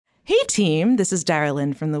team. This is Dara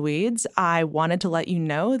Lynn from The Weeds. I wanted to let you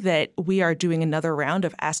know that we are doing another round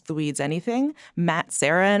of Ask the Weeds Anything. Matt,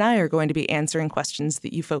 Sarah, and I are going to be answering questions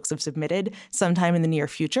that you folks have submitted sometime in the near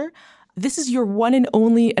future. This is your one and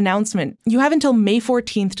only announcement. You have until May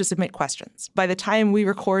 14th to submit questions. By the time we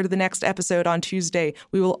record the next episode on Tuesday,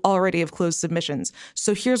 we will already have closed submissions.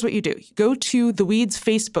 So here's what you do. Go to The Weeds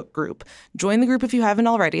Facebook group. Join the group if you haven't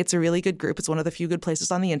already. It's a really good group. It's one of the few good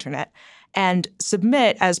places on the internet. And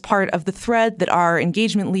submit as part of the thread that our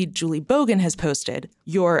engagement lead, Julie Bogan, has posted,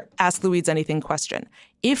 your Ask the Weeds Anything question.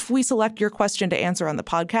 If we select your question to answer on the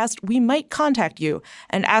podcast, we might contact you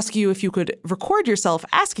and ask you if you could record yourself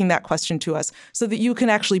asking that question to us so that you can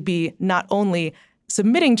actually be not only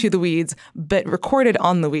submitting to The Weeds, but recorded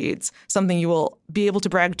on The Weeds, something you will be able to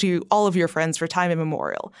brag to all of your friends for time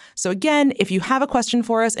immemorial. So again, if you have a question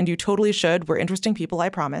for us, and you totally should, we're interesting people, I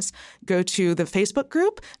promise, go to the Facebook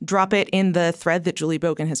group, drop it in the thread that Julie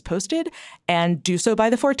Bogan has posted, and do so by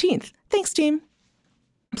the 14th. Thanks, team.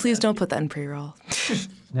 Please don't put that in pre-roll.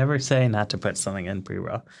 Never say not to put something in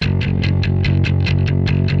pre-roll.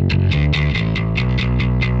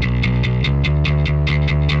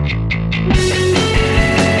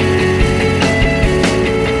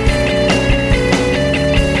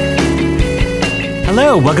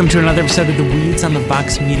 Hello, welcome to another episode of The Weeds on the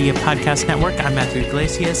Vox Media Podcast Network. I'm Matthew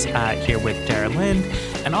Iglesias, here with Dara Lind,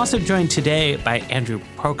 and also joined today by Andrew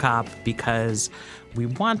Prokop because we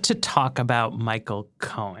want to talk about Michael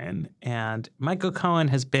Cohen. And Michael Cohen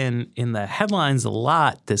has been in the headlines a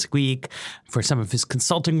lot this week for some of his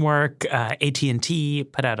consulting work. AT&T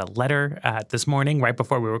put out a letter this morning, right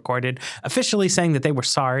before we recorded, officially saying that they were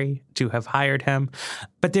sorry to have hired him.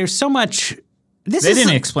 But there's so much... They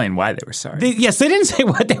didn't explain why they were sorry. They didn't say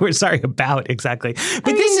what they were sorry about exactly.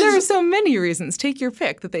 But there are so many reasons. Take your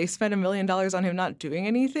pick. That they spent $1 million on him not doing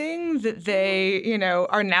anything. That they,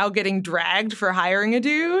 are now getting dragged for hiring a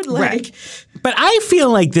dude. Right. But I feel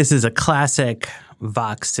like this is a classic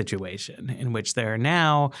Vox situation in which there are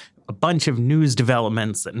now a bunch of news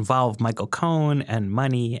developments that involve Michael Cohen and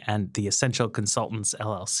money and the Essential Consultants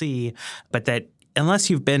LLC, but that unless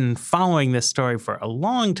you've been following this story for a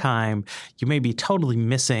long time, you may be totally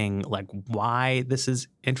missing why this is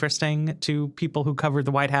interesting to people who cover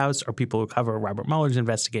the White House or people who cover Robert Mueller's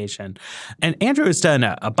investigation. And Andrew has done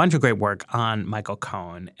a bunch of great work on Michael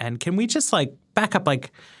Cohen. And can we just back up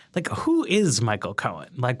who is Michael Cohen?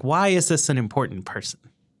 Why is this an important person?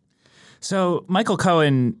 So Michael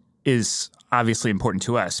Cohen is obviously important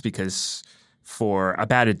to us because for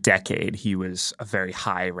about a decade, he was a very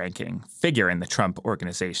high-ranking figure in the Trump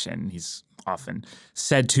organization. He's often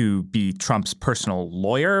said to be Trump's personal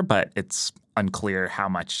lawyer, but it's unclear how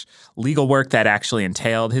much legal work that actually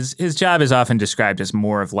entailed. His job is often described as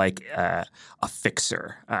more of a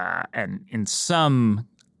fixer. And in some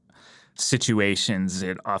situations,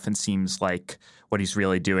 it often seems like what he's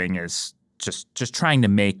really doing is just trying to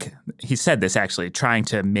make – he said this actually – trying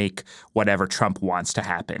to make whatever Trump wants to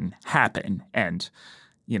happen. And,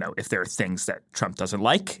 if there are things that Trump doesn't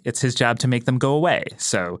like, it's his job to make them go away.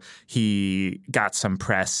 So he got some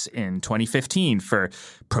press in 2015 for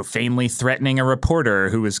profanely threatening a reporter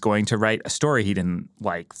who was going to write a story he didn't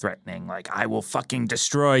like, threatening I will fucking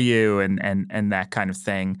destroy you and that kind of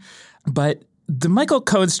thing. But the Michael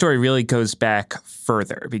Cohen story really goes back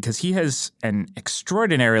further because he has an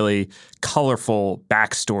extraordinarily colorful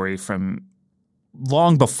backstory from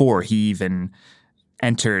long before he even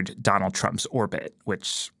entered Donald Trump's orbit,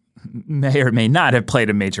 which may or may not have played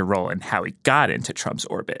a major role in how he got into Trump's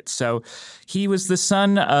orbit. So he was the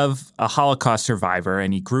son of a Holocaust survivor,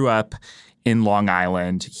 and he grew up in Long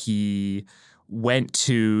Island. He went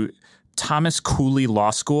to Thomas Cooley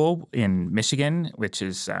Law School in Michigan, which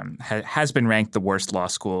is has been ranked the worst law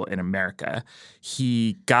school in America.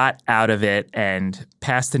 He got out of it and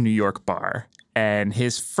passed the New York bar. And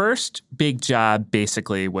his first big job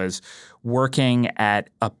basically was working at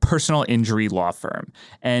a personal injury law firm.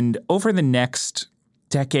 And over the next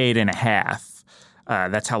decade and a half,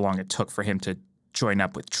 that's how long it took for him to join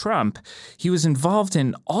up with Trump, he was involved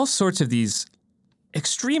in all sorts of these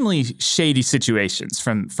extremely shady situations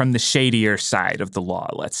from the shadier side of the law,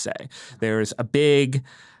 let's say. There's a big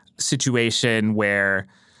situation where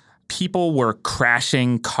people were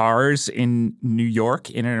crashing cars in New York,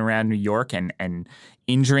 in and around New York, and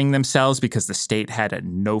injuring themselves because the state had a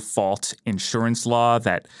no-fault insurance law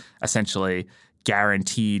that essentially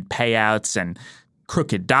guaranteed payouts, and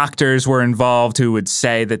crooked doctors were involved who would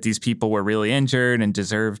say that these people were really injured and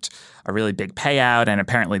deserved a really big payout. And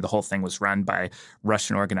apparently the whole thing was run by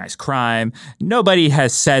Russian organized crime. Nobody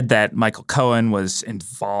has said that Michael Cohen was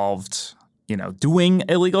involved, doing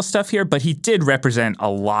illegal stuff here, but he did represent a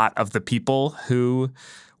lot of the people who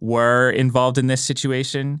were involved in this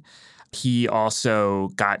situation. He also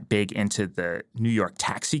got big into the New York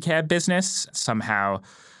taxi cab business, somehow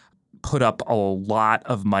put up a lot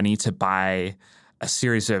of money to buy a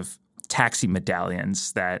series of taxi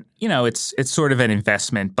medallions that, it's sort of an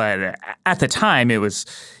investment, but at the time it was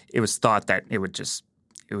thought that it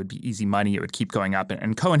would be easy money. It would keep going up.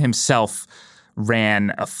 And Cohen himself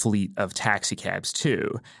ran a fleet of taxi cabs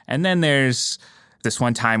too. And then there's this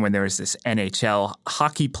one time when there was this NHL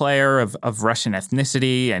hockey player of Russian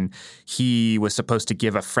ethnicity, and he was supposed to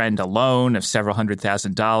give a friend a loan of several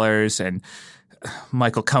 $100,000, and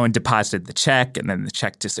Michael Cohen deposited the check, and then the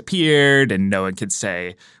check disappeared, and no one could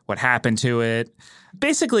say what happened to it.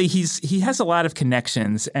 Basically, he has a lot of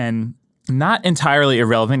connections, and not entirely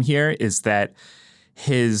irrelevant here is that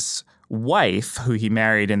his wife, who he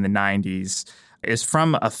married in the 90s, is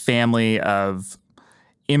from a family of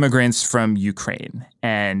immigrants from Ukraine.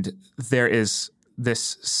 And there is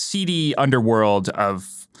this seedy underworld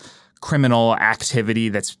of criminal activity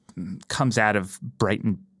that comes out of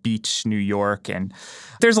Brighton Beach, New York. And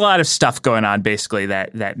there's a lot of stuff going on, basically,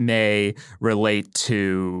 that may relate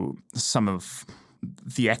to some of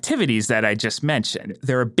the activities that I just mentioned.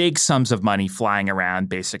 There are big sums of money flying around,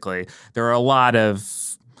 basically. There are a lot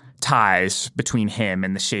of ties between him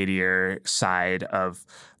and the shadier side of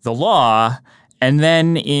the law. And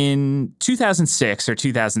then in 2006 or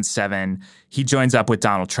 2007, he joins up with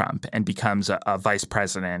Donald Trump and becomes a vice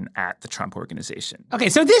president at the Trump Organization. Okay,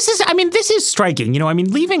 so this is striking.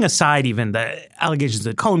 Leaving aside even the allegations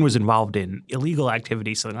that Cohen was involved in illegal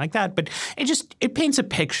activity, something like that, but it paints a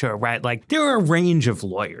picture, right? Like, there are a range of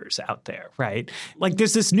lawyers out there, right? Like,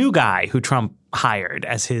 there's this new guy who Trump hired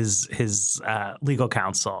as his legal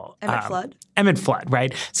counsel. Emmett Flood,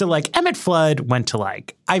 right? So, like, Emmett Flood went to,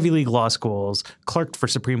 Ivy League law schools, clerked for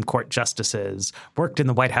Supreme Court justices, worked in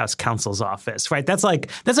the White House counsel's office, right? That's like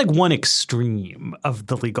one extreme of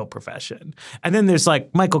the legal profession. And then there's,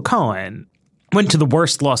 Michael Cohen, went to the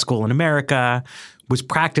worst law school in America, was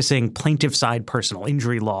practicing plaintiff side personal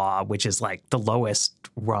injury law, which is, the lowest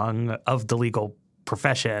rung of the legal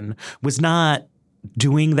profession, was not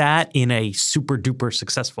doing that in a super duper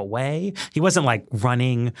successful way. He wasn't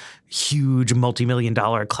running huge multi-million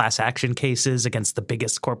dollar class action cases against the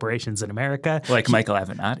biggest corporations in America. Michael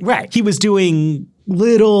Avenatti. Right. He was doing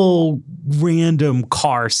little random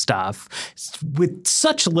car stuff with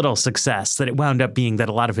such little success that it wound up being that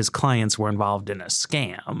a lot of his clients were involved in a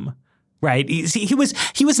scam. Right. He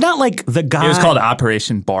was not like the guy. It was called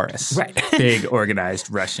Operation Boris. Right. Big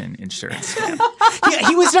organized Russian insurance scam. Yeah,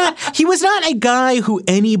 he was not a guy who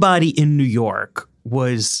anybody in New York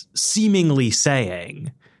was seemingly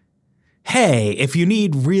saying, hey, if you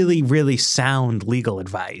need really, really sound legal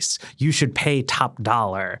advice, you should pay top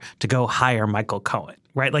dollar to go hire Michael Cohen.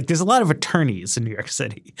 Right? There's a lot of attorneys in New York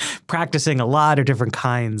City practicing a lot of different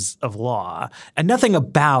kinds of law, and nothing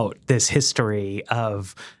about this history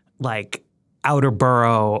of outer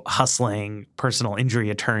borough hustling personal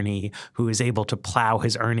injury attorney who is able to plow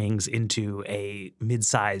his earnings into a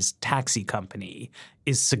mid-sized taxi company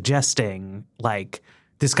is suggesting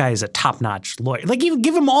this guy is a top-notch lawyer. You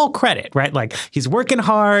give him all credit, right? He's working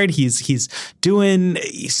hard. He's doing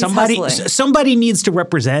somebody needs to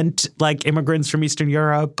represent immigrants from Eastern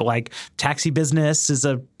Europe. Taxi business is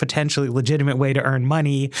a potentially legitimate way to earn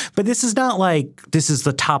money. But this is not this is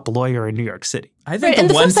the top lawyer in New York City. I think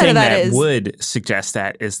the one thing that would suggest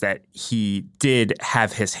that is that he did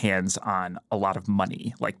have his hands on a lot of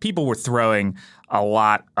money. People were throwing a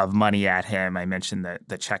lot of money at him. I mentioned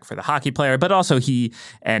the check for the hockey player, but also he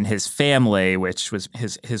and his family, which was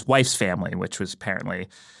his wife's family, which was apparently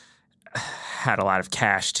had a lot of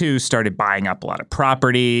cash too, started buying up a lot of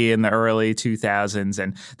property in the early 2000s.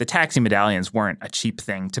 And the taxi medallions weren't a cheap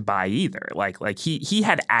thing to buy either. He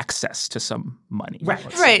had access to some money.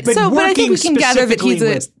 Right. But I think we can gather that he's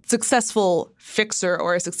a successful fixer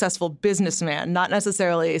or a successful businessman, not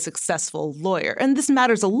necessarily a successful lawyer. And this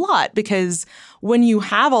matters a lot because when you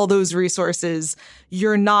have all those resources,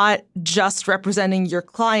 you're not just representing your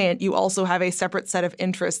client. You also have a separate set of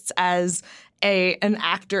interests as an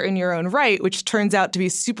actor in your own right, which turns out to be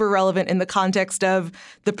super relevant in the context of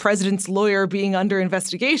the president's lawyer being under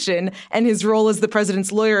investigation and his role as the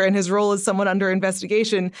president's lawyer and his role as someone under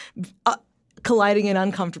investigation colliding in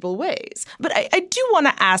uncomfortable ways. But I do want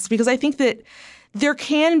to ask, because I think that there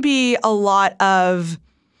can be a lot of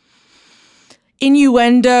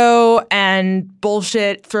innuendo and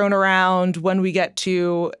bullshit thrown around when we get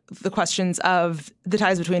to the questions of the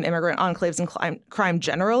ties between immigrant enclaves and crime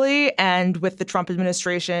generally, and with the Trump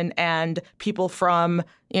administration and people from,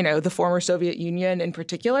 the former Soviet Union in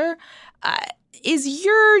particular. Is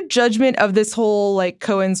your judgment of this whole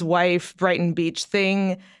Cohen's wife, Brighton Beach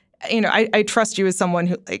thing, I trust you as someone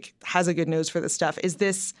who has a good nose for this stuff. Is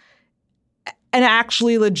this an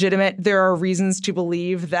actually legitimate, there are reasons to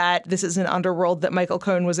believe that this is an underworld that Michael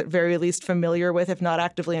Cohen was at very least familiar with, if not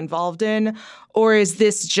actively involved in? Or is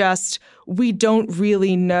this just, we don't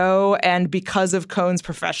really know, and because of Cohen's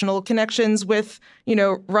professional connections with,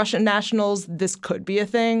 Russian nationals, this could be a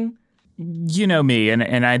thing? You know me, and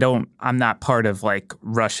I'm not part of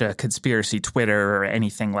Russia conspiracy Twitter or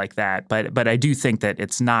anything like that. But I do think that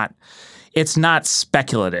it's not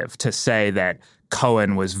speculative to say that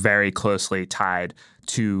Cohen was very closely tied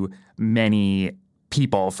to many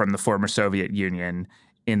people from the former Soviet Union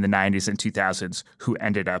in the 90s and 2000s who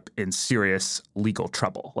ended up in serious legal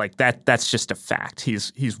trouble. That's just a fact.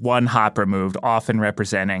 He's one hop removed, often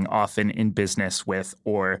representing, often in business with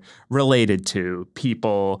or related to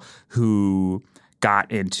people who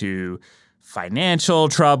got into financial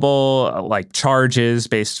trouble, charges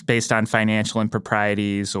based on financial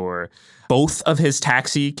improprieties, or both of his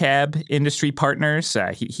taxi cab industry partners.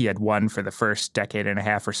 He had one for the first decade and a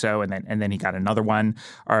half or so, and then he got another one.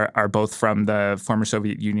 Are both from the former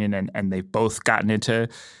Soviet Union, and they've both gotten into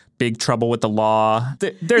big trouble with the law.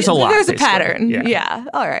 There's a lot. There's a pattern. Yeah.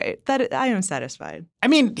 All right. That I am satisfied. I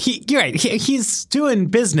mean, you're right. He's doing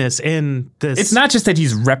business in this. It's not just that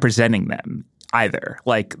he's representing them either.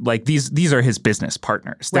 These are his business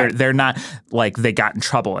partners. They're not they got in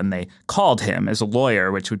trouble and they called him as a lawyer,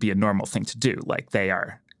 which would be a normal thing to do. They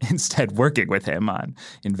are instead working with him on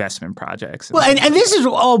investment projects. Well, and this is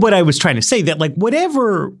all what I was trying to say, that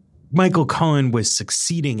whatever Michael Cohen was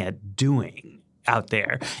succeeding at doing out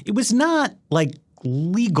there, it was not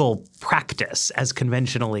legal practice as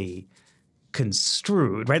conventionally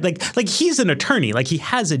construed, right? He's an attorney, he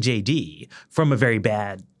has a JD from a very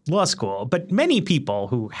bad law school, but many people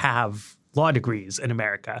who have law degrees in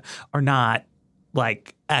America are not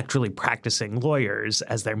actually practicing lawyers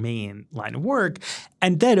as their main line of work.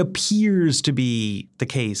 And that appears to be the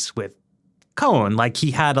case with Cohen. He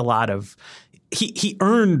had a lot of, he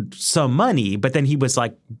earned some money, but then he was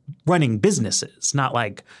running businesses, not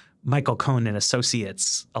Michael Cohen and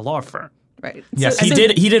Associates, a law firm. Right. Yes, he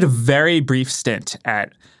did a very brief stint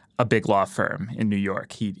at a big law firm in New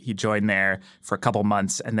York. He joined there for a couple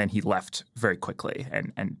months, and then he left very quickly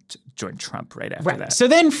and joined Trump right after that. So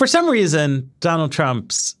then for some reason, Donald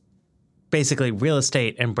Trump's basically real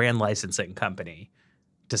estate and brand licensing company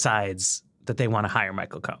decides that they want to hire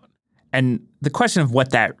Michael Cohen. And the question of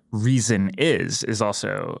what that reason is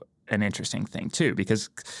also an interesting thing too, because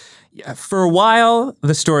for a while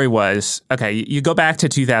the story was, okay, you go back to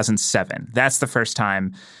 2007. That's the first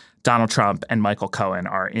time Donald Trump and Michael Cohen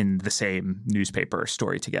are in the same newspaper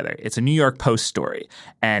story together. It's a New York Post story,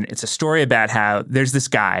 and it's a story about how there's this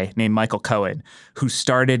guy named Michael Cohen who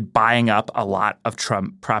started buying up a lot of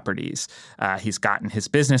Trump properties. He's gotten his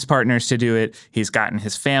business partners to do it. He's gotten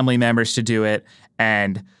his family members to do it,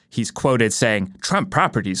 and he's quoted saying, "Trump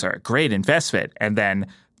properties are a great investment." And then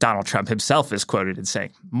Donald Trump himself is quoted as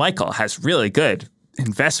saying, "Michael has really good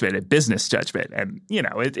investment and business judgment." And,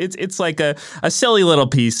 it's a silly little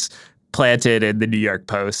piece planted in the New York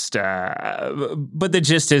Post. But the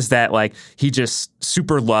gist is that he just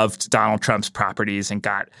super loved Donald Trump's properties and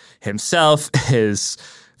got himself, his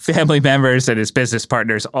family members, and his business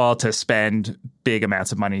partners all to spend big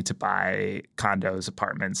amounts of money to buy condos,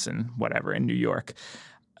 apartments, and whatever in New York.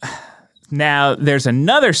 Now, there's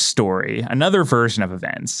another story, another version of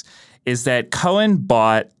events, is that Cohen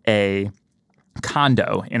bought a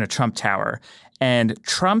condo in a Trump tower, and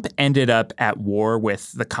Trump ended up at war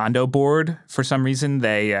with the condo board for some reason.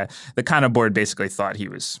 The condo board basically thought he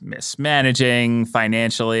was mismanaging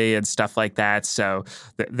financially and stuff like that. So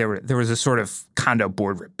there was a sort of condo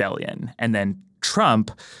board rebellion, and then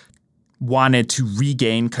Trump wanted to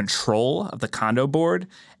regain control of the condo board,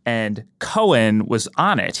 and Cohen was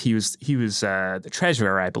on it. He was the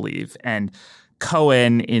treasurer, I believe, and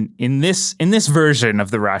Cohen, in this version of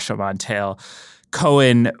the Rashomon tale,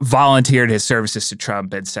 Cohen volunteered his services to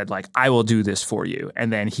Trump and said, "I will do this for you."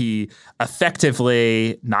 And then he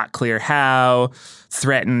effectively, not clear how,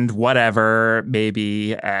 threatened, whatever,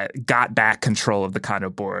 maybe got back control of the condo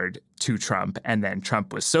board to Trump. And then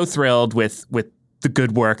Trump was so thrilled with the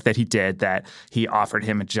good work that he did that he offered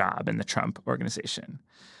him a job in the Trump organization.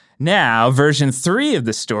 Now, version 3 of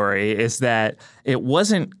the story is that it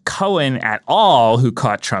wasn't Cohen at all who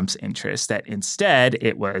caught Trump's interest, that instead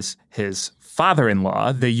it was his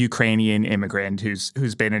father-in-law, the Ukrainian immigrant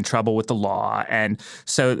who's been in trouble with the law. And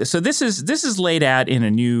so this is laid out in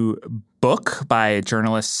a new book by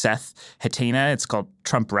journalist Seth Hetena. It's called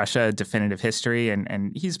Trump Russia: Definitive History.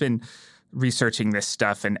 And he's been researching this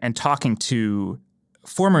stuff and talking to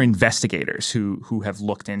former investigators who have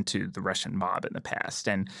looked into the Russian mob in the past.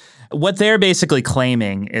 And what they're basically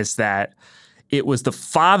claiming is that it was the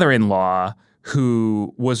father-in-law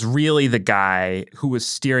who was really the guy who was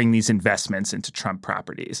steering these investments into Trump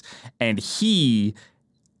properties. And he,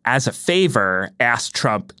 as a favor, asked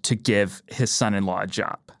Trump to give his son-in-law a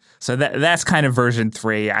job. So that's kind of version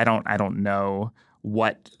 3. I don't know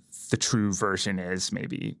what the true version is.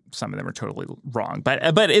 Maybe some of them are totally wrong, but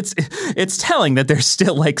it's telling that there's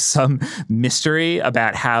still like some mystery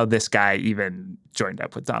about how this guy even joined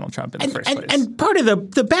up with Donald Trump in the first place. And part of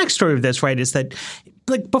the backstory of this, right, is that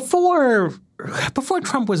like before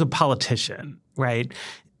Trump was a politician, right,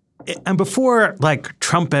 and before like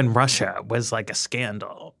Trump and Russia was like a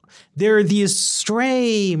scandal, there are these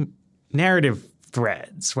stray narrative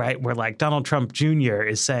threads, right, where like Donald Trump Jr.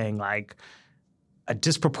 is saying like, a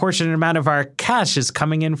disproportionate amount of our cash is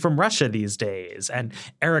coming in from Russia these days. And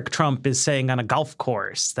Eric Trump is saying on a golf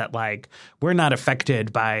course that like we're not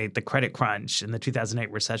affected by the credit crunch in the 2008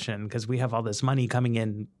 recession because we have all this money coming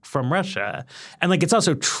in from Russia. And like it's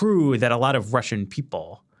also true that a lot of Russian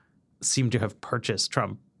people seem to have purchased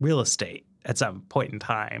Trump real estate at some point in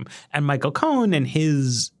time. And Michael Cohen and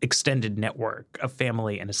his extended network of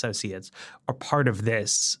family and associates are part of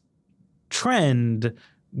this trend,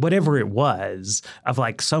 whatever it was, of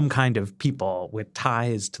like some kind of people with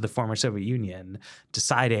ties to the former Soviet Union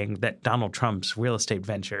deciding that Donald Trump's real estate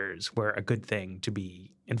ventures were a good thing to be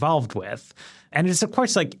involved with. And it's, of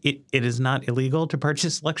course, like it is not illegal to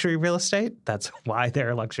purchase luxury real estate. That's why there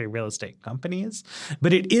are luxury real estate companies.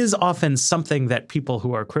 But it is often something that people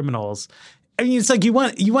who are criminals, I mean, it's like you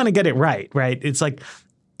want to get it right? It's like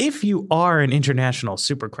if you are an international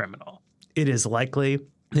super criminal, it is likely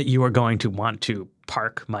that you are going to want to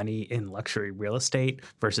park money in luxury real estate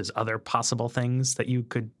versus other possible things that you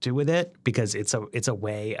could do with it, because it's a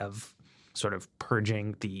way of sort of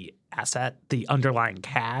purging the asset, the underlying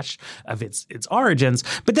cash of its origins.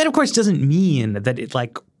 But that, of course, doesn't mean that it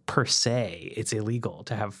like per se it's illegal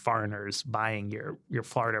to have foreigners buying your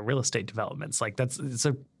Florida real estate developments. Like it's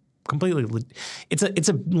a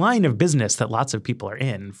line of business that lots of people are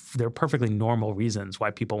in. There are perfectly normal reasons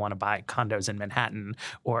why people want to buy condos in Manhattan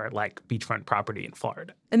or like beachfront property in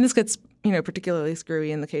Florida. And this gets, particularly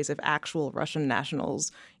screwy in the case of actual Russian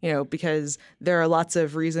nationals, because there are lots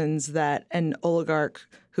of reasons that an oligarch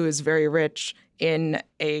who is very rich in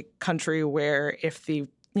a country where if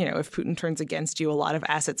Putin turns against you, a lot of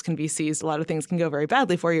assets can be seized, a lot of things can go very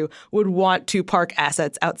badly for you, would want to park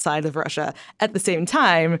assets outside of Russia. At the same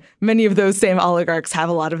time, many of those same oligarchs have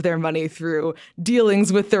a lot of their money through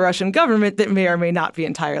dealings with the Russian government that may or may not be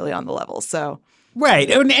entirely on the level. So. Right.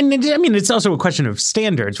 And I mean, it's also a question of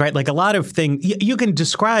standards, right? Like a lot of things, you can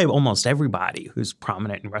describe almost everybody who's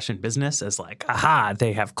prominent in Russian business as like, aha,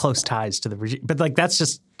 they have close ties to the regime. But like, that's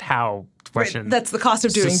just how Russian that's the cost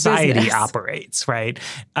of doing society business. Operates, right?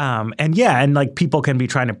 And like people can be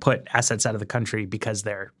trying to put assets out of the country because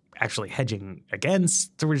they're actually hedging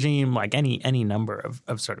against the regime, like any number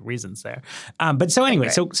of sort of reasons there. But so anyway,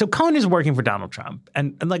 so Cohen is working for Donald Trump.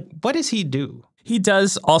 And like, what does he do? He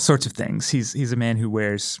does all sorts of things. He's a man who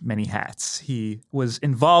wears many hats. He was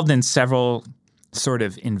involved in several sort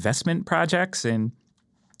of investment projects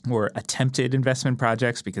or attempted investment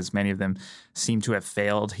projects because many of them seem to have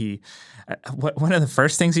failed. One of the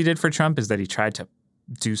first things he did for Trump is that he tried to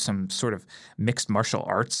do some sort of mixed martial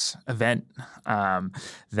arts event.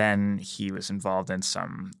 Then he was involved in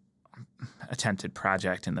some attempted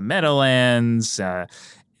project in the Meadowlands,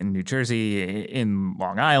 in New Jersey, in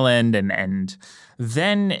Long Island. And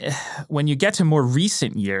then when you get to more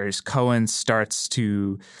recent years, Cohen starts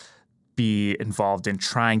to be involved in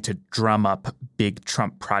trying to drum up big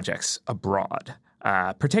Trump projects abroad,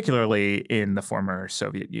 particularly in the former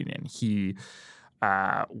Soviet Union. He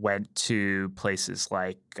went to places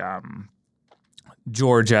like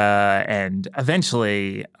Georgia and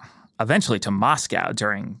eventually to Moscow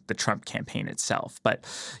during the Trump campaign itself. But,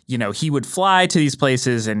 he would fly to these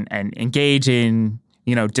places and engage in,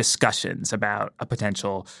 discussions about a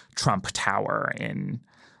potential Trump tower in,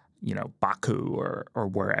 Baku or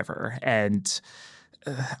wherever. And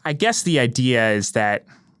I guess the idea is that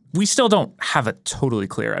we still don't have a totally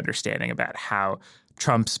clear understanding about how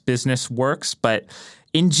Trump's business works. But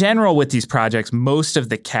in general, with these projects, most of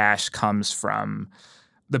the cash comes from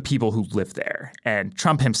the people who live there. And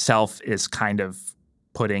Trump himself is kind of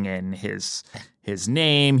putting in his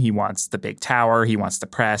name. He wants the big tower. He wants the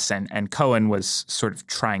press. And Cohen was sort of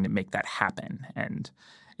trying to make that happen. And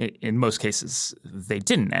in most cases, they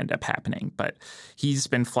didn't end up happening. But he's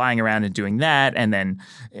been flying around and doing that. And then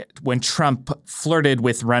when Trump flirted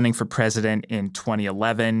with running for president in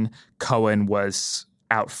 2011, Cohen was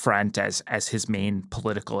out front as his main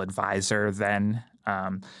political advisor then.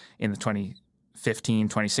 In the 2015,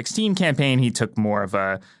 2016 campaign, he took more of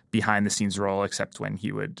a behind-the-scenes role, except when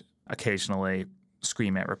he would occasionally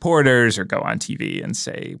scream at reporters or go on TV and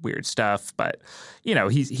say weird stuff. But,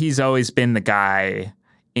 he's always been the guy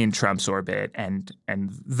in Trump's orbit. And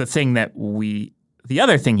the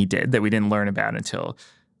other thing he did that we didn't learn about until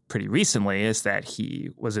pretty recently is that he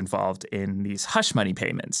was involved in these hush money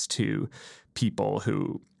payments to people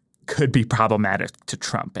who could be problematic to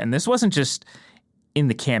Trump. And this wasn't just in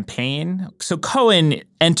the campaign. So Cohen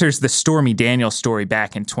enters the Stormy Daniels story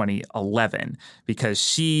back in 2011 because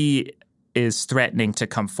she is threatening to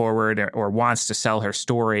come forward or wants to sell her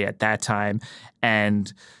story at that time.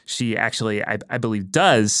 And she actually, I believe,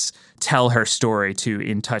 does tell her story to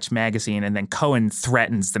In Touch magazine. And then Cohen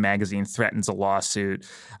threatens the magazine, threatens a lawsuit,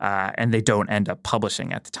 and they don't end up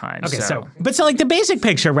publishing at the time. Okay, so like the basic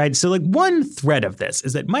picture, right? So like one thread of this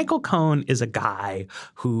is that Michael Cohen is a guy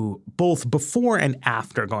who both before and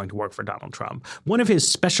after going to work for Donald Trump, one of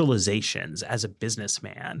his specializations as a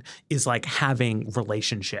businessman is like having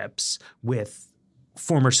relationships with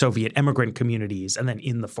former Soviet immigrant communities and then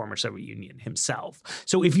in the former Soviet Union himself.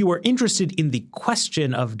 So if you are interested in the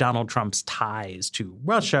question of Donald Trump's ties to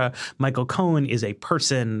Russia, Michael Cohen is a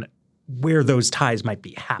person where those ties might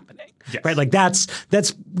be happening, yes. Right? Like that's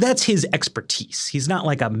his expertise. He's not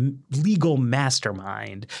like a legal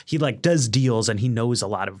mastermind. He like does deals and he knows a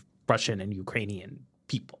lot of Russian and Ukrainian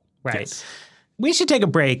people, right? Yes. We should take a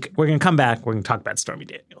break. We're going to come back. We're going to talk about Stormy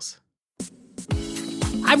Daniels.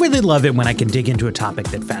 I really love it when I can dig into a topic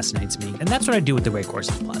that fascinates me, and that's what I do with the Great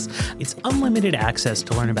Courses Plus. It's unlimited access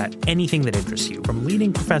to learn about anything that interests you, from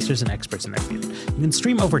leading professors and experts in their field. You can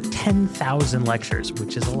stream over 10,000 lectures,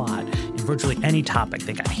 which is a lot, in virtually any topic.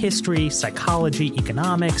 They got history, psychology,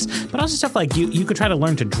 economics, but also stuff like you could try to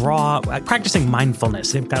learn to draw, practicing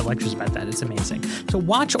mindfulness. They've got lectures about that. It's amazing. So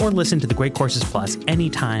watch or listen to the Great Courses Plus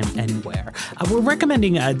anytime, anywhere. We're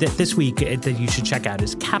recommending that this week that you should check out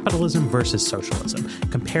is Capitalism versus Socialism,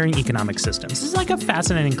 Comparing Economic Systems. This is like a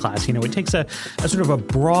fascinating class. It takes a sort of a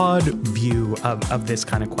broad view of this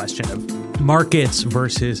kind of question of markets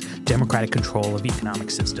versus democratic control of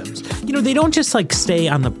economic systems. They don't just like stay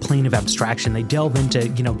on the plane of abstraction. They delve into,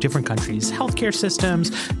 different countries' healthcare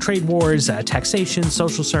systems, trade wars, taxation,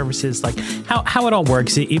 social services, like how it all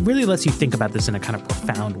works. It really lets you think about this in a kind of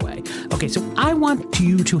profound way. Okay, so I want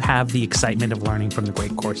you to have the excitement of learning from the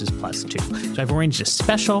Great Courses Plus too. So I've arranged a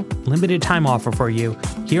special limited time offer for you.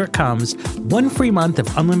 Here it comes. 1 free month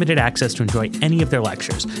of unlimited access to enjoy any of their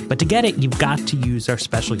lectures. But to get it, you've got to use our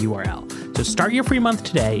special URL. So start your free month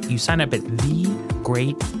today. You sign up at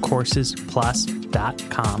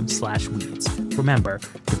thegreatcoursesplus.com/weeds. Remember,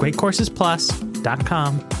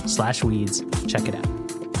 thegreatcoursesplus.com/weeds. Check it out.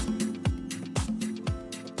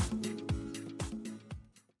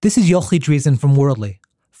 This is Yochi Driesen from Worldly,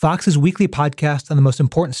 Fox's weekly podcast on the most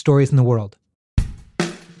important stories in the world.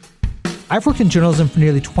 I've worked in journalism for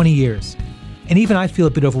nearly 20 years, and even I feel a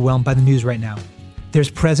bit overwhelmed by the news right now. There's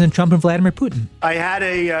President Trump and Vladimir Putin. I had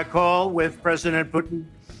a call with President Putin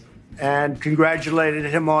and congratulated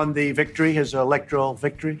him on the victory, his electoral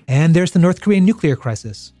victory. And there's the North Korean nuclear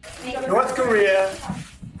crisis. North Korea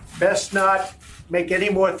best not make any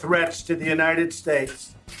more threats to the United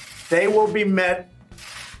States. They will be met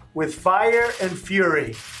with fire and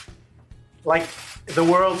fury like the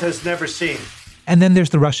world has never seen. And then there's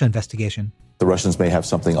the Russia investigation. The Russians may have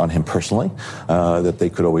something on him personally that they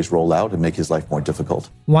could always roll out and make his life more difficult.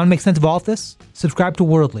 Want to make sense of all of this? Subscribe to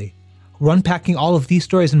Worldly. We're unpacking all of these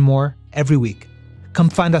stories and more every week. Come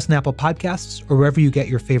find us on Apple Podcasts or wherever you get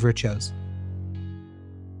your favorite shows.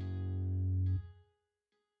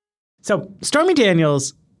 So Stormy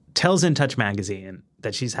Daniels tells In Touch magazine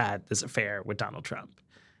that she's had this affair with Donald Trump.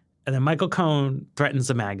 And then Michael Cohen threatens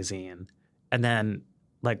the magazine. And then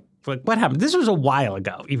like what happened? This was a while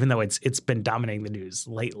ago, even though it's been dominating the news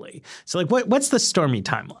lately. So like what's the Stormy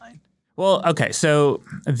timeline? Well, okay, so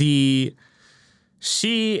I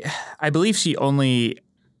believe she only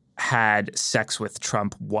had sex with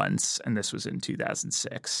Trump once, and this was in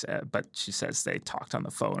 2006. But she says they talked on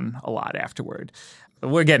the phone a lot afterward.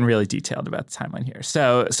 we're getting really detailed about the timeline here.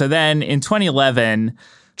 So then in 2011,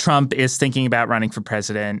 Trump is thinking about running for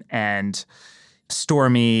president, and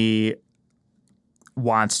Stormy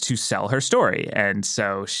wants to sell her story. And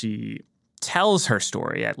so she tells her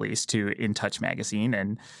story, at least, to In Touch magazine,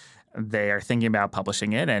 and they are thinking about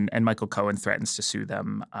publishing it. And Michael Cohen threatens to sue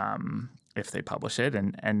them if they publish it,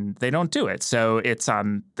 and they don't do it. So it's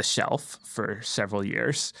on the shelf for several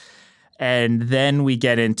years. And then we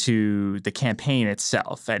get into the campaign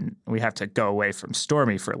itself, and we have to go away from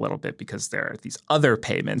Stormy for a little bit because there are these other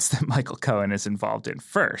payments that Michael Cohen is involved in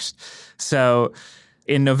first. So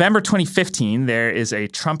in November 2015, there is a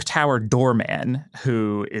Trump Tower doorman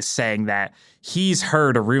who is saying that he's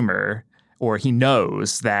heard a rumor, or he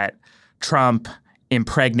knows that Trump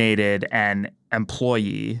impregnated an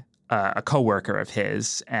employee, a coworker of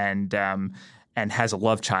his, and has a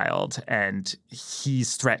love child, and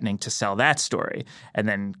he's threatening to sell that story. And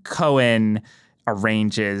then Cohen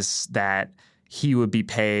arranges that he would be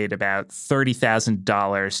paid about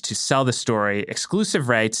 $30,000 to sell the story, exclusive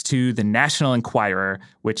rights to the National Enquirer,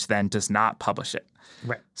 which then does not publish it.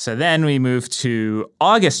 Right. So then we move to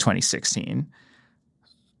August 2016.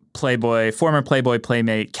 Former Playboy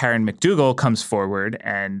playmate Karen McDougal comes forward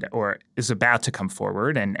or is about to come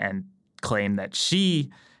forward and claim that she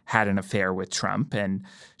had an affair with Trump, and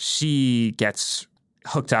she gets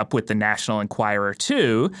hooked up with the National Enquirer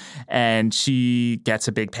too, and she gets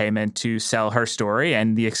a big payment to sell her story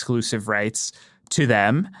and the exclusive rights to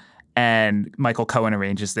them. And Michael Cohen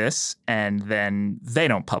arranges this, and then they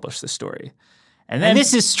don't publish the story. And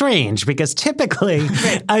this is strange because typically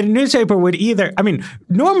a newspaper would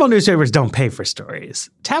normal newspapers don't pay for stories.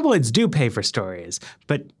 Tabloids do pay for stories,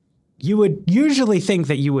 but you would usually think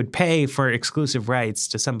that you would pay for exclusive rights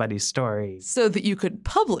to somebody's story so that you could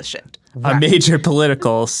publish it. A major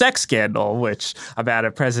political sex scandal, which about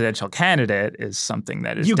a presidential candidate, is something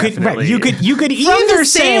that is you definitely... You could From either the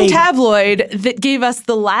say... same tabloid that gave us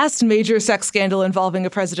the last major sex scandal involving a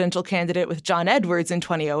presidential candidate with John Edwards in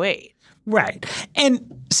 2008. Right.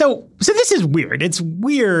 And so this is weird. It's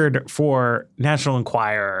weird for National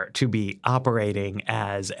Enquirer to be operating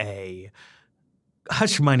as a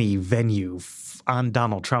hush money venue on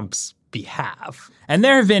Donald Trump's behalf. And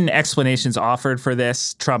there have been explanations offered for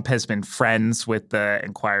this. Trump has been friends with the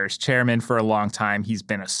Enquirer's chairman for a long time. He's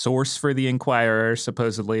been a source for the Enquirer,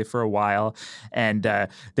 supposedly, for a while. And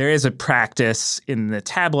there is a practice in the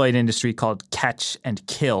tabloid industry called catch and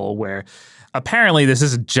kill, where apparently this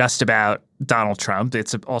isn't just about Donald Trump.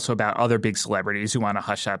 It's also about other big celebrities who want to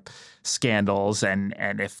hush up scandals. And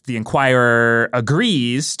if the Enquirer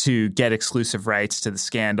agrees to get exclusive rights to the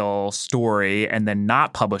scandal story and then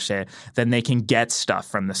not publish it, then they can get stuff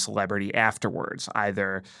from the celebrity afterwards.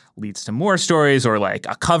 Either leads to more stories or like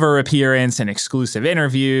a cover appearance, an exclusive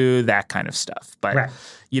interview, that kind of stuff. But right.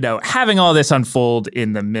 Having all this unfold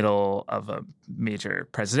in the middle of a major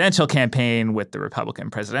presidential campaign with the Republican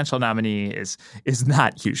presidential nominee is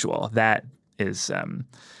not usual. That is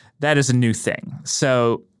a new thing.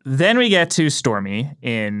 So then we get to Stormy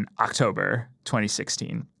in October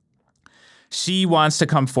 2016. She wants to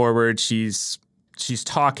come forward. She's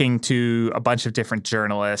talking to a bunch of different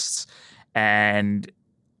journalists, and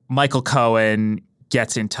Michael Cohen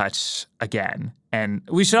gets in touch again. And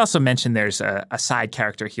we should also mention there's a side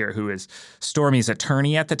character here who is Stormy's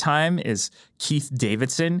attorney at the time, is Keith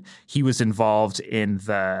Davidson. He was involved in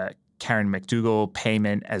the Karen McDougal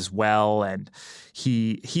payment as well. And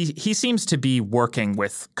he seems to be working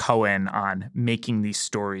with Cohen on making these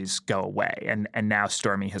stories go away. And now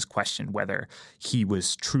Stormy has questioned whether he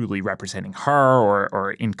was truly representing her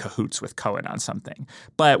or in cahoots with Cohen on something.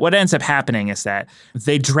 But what ends up happening is that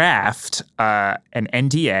they draft an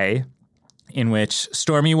NDA in which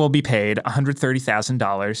Stormy will be paid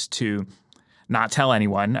 $130,000 to not tell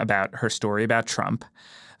anyone about her story about Trump.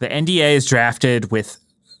 The NDA is drafted with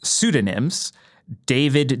pseudonyms.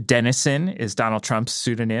 David Dennison is Donald Trump's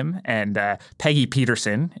pseudonym, and Peggy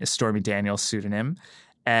Peterson is Stormy Daniels' pseudonym.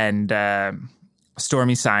 And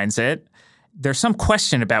Stormy signs it. There's some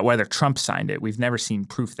question about whether Trump signed it. We've never seen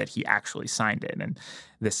proof that he actually signed it. And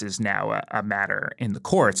this is now a matter in the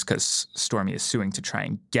courts because Stormy is suing to try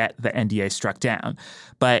and get the NDA struck down.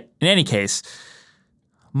 But in any case,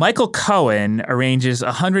 Michael Cohen arranges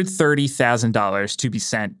 $130,000 to be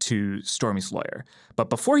sent to Stormy's lawyer. But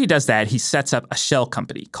before he does that, he sets up a shell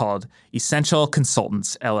company called Essential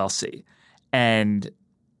Consultants, LLC. And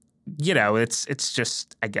it's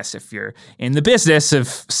just, I guess, if you're in the business of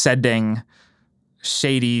sending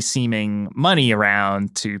shady-seeming money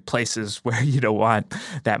around to places where you don't want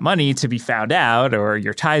that money to be found out or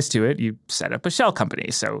your ties to it, you set up a shell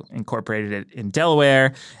company. So incorporated it in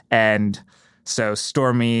Delaware, and So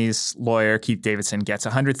Stormy's lawyer, Keith Davidson, gets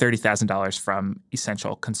 $130,000 from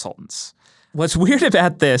Essential Consultants. What's weird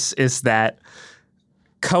about this is that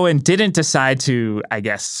Cohen didn't decide to, I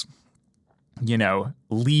guess,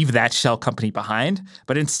 leave that shell company behind,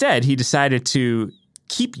 but instead he decided to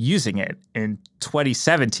keep using it in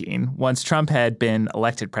 2017, once Trump had been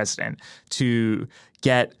elected president, to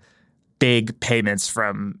get big payments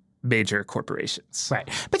from major corporations. Right.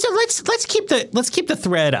 But so let's keep the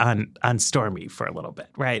thread on Stormy for a little bit,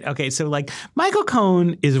 right? Okay, so like Michael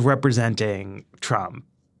Cohen is representing Trump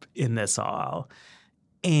in this all,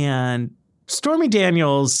 and Stormy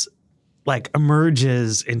Daniels like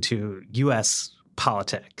emerges into U.S.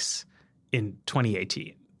 politics in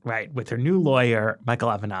 2018, right, with her new lawyer Michael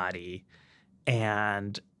Avenatti,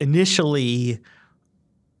 and initially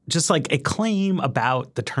just like a claim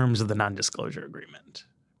about the terms of the non-disclosure agreement.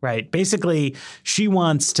 Right. Basically, she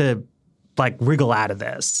wants to like wriggle out of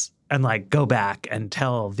this and like go back and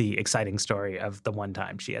tell the exciting story of the one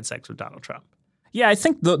time she had sex with Donald Trump. Yeah, I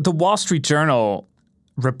think the Wall Street Journal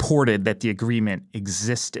reported that the agreement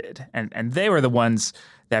existed, and they were the ones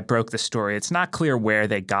that broke the story. It's not clear where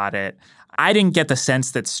they got it. I didn't get the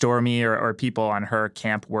sense that Stormy or people on her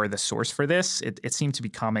camp were the source for this. It seemed to be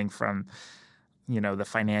coming from the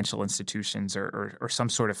financial institutions or some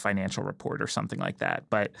sort of financial report or something like that.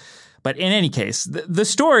 But in any case, the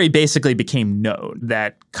story basically became known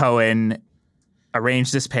that Cohen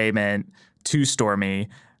arranged this payment to Stormy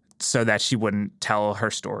so that she wouldn't tell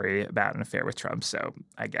her story about an affair with Trump. So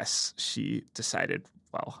I guess she decided,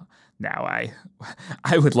 well, now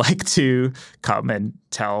I would like to come and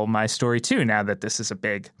tell my story too, now that this is a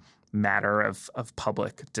big matter of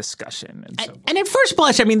public discussion. And at first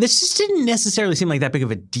blush, I mean, this just didn't necessarily seem like that big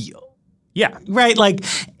of a deal. Yeah. Right. Like,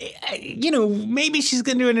 maybe she's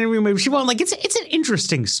going to do an interview, maybe she won't. Like, it's an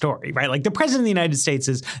interesting story, right? Like the president of the United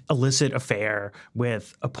States' illicit affair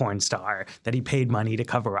with a porn star that he paid money to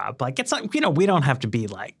cover up. Like, it's like, we don't have to be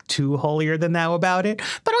like too holier than thou about it,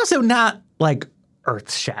 but also not like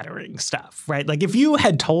earth-shattering stuff, right? Like if you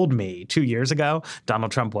had told me 2 years ago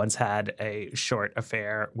Donald Trump once had a short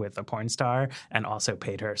affair with a porn star and also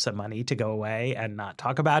paid her some money to go away and not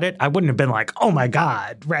talk about it, I wouldn't have been like, oh my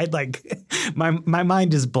God, right? Like my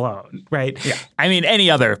mind is blown, right? Yeah. I mean,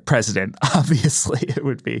 any other president, obviously, it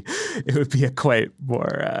would be a quite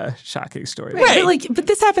more shocking story. Right. But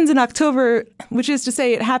this happens in October, which is to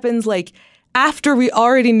say it happens like after we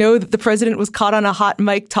already know that the president was caught on a hot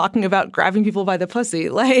mic talking about grabbing people by the pussy.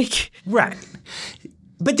 Right.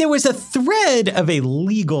 But there was a thread of a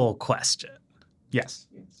legal question. Yes.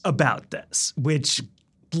 About this, which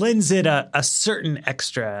lends it a certain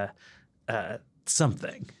extra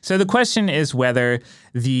something. So the question is whether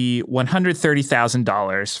the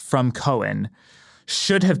 $130,000 from Cohen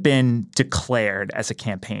should have been declared as a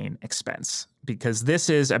campaign expense, because this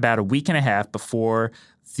is about a week and a half before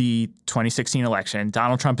the 2016 election.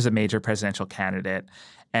 Donald Trump is a major presidential candidate,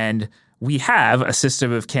 and we have a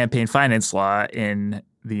system of campaign finance law in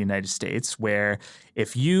the United States where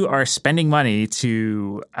if you are spending money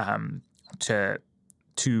to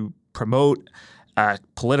promote a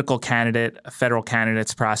political candidate, a federal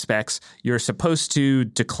candidate's prospects, you're supposed to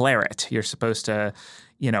declare it. You're supposed to,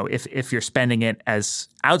 if you're spending it as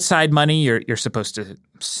outside money, you're supposed to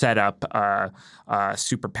set up a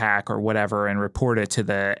super PAC or whatever and report it to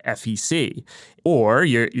the FEC, or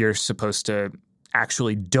you're supposed to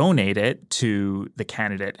actually donate it to the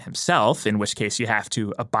candidate himself, in which case you have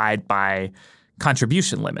to abide by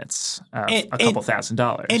contribution limits of a couple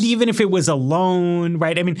 $1,000s. And even if it was a loan,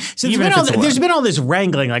 right? I mean, so there's been all this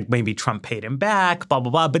wrangling, like maybe Trump paid him back, blah,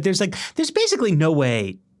 blah, blah. But there's basically no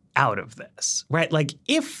way out of this, right? Like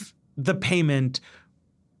if the payment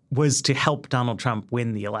was to help Donald Trump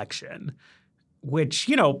win the election, which,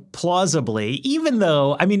 plausibly, even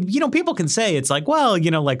though, I mean, people can say it's like, well,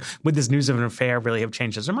 like would this news of an affair really have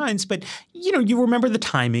changed their minds? But, you remember the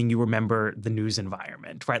timing, you remember the news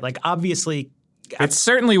environment, right? Like obviously. It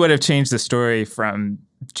certainly would have changed the story from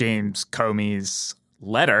James Comey's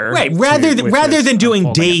letter. Right. Rather than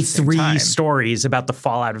doing day 3 stories about the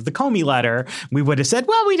fallout of the Comey letter, we would have said,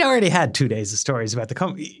 well, we'd already had 2 days of stories about the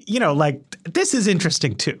Comey. This is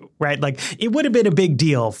interesting too, right? Like it would have been a big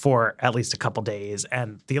deal for at least a couple days,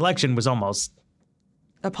 and the election was almost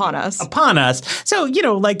upon us. So,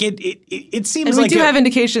 it seems and like we do have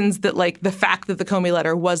indications that the fact that the Comey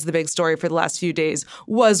letter was the big story for the last few days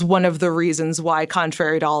was one of the reasons why,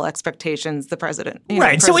 contrary to all expectations, the president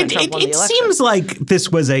right. So it election. Seems like this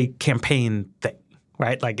was a campaign thing,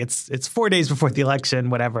 right? Like it's 4 days before the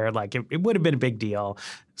election, whatever. Like it would have been a big deal.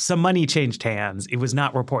 Some money changed hands. It was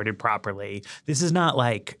not reported properly. This is not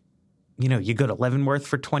like, you go to Leavenworth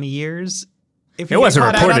for 20 years It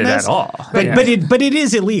wasn't reported at all. But, but it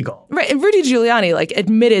is illegal. Right. And Rudy Giuliani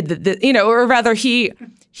admitted that, or rather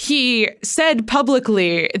he said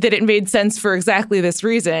publicly that it made sense for exactly this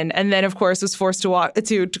reason. And then, of course, was forced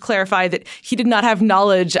to clarify that he did not have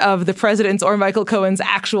knowledge of the president's or Michael Cohen's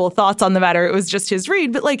actual thoughts on the matter. It was just his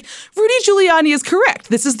read. But Rudy Giuliani is correct.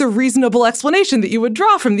 This is the reasonable explanation that you would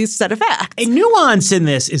draw from these set of facts. A nuance in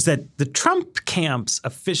this is that the Trump camp's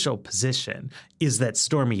official position is that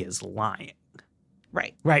Stormy is lying.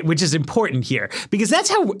 Right, which is important here because that's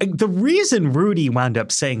how the reason Rudy wound up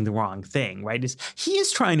saying the wrong thing, right, is he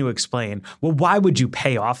is trying to explain, well, why would you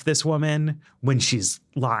pay off this woman when she's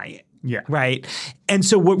lying? Yeah. Right. And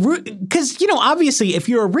so because, obviously, if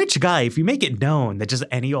you're a rich guy, if you make it known that just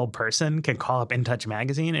any old person can call up In Touch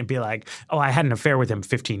magazine and be like, oh, I had an affair with him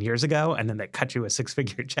 15 years ago, and then they cut you a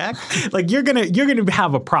 6-figure check, you're gonna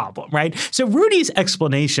have a problem. Right. So Rudy's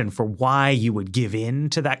explanation for why you would give in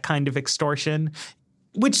to that kind of extortion,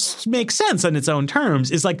 which makes sense on its own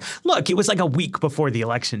terms, is look, it was a week before the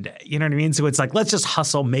election day. You know what I mean? So it's let's just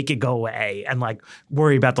hustle, make it go away, and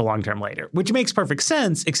worry about the long term later, which makes perfect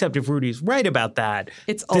sense, except if Rudy's right about that,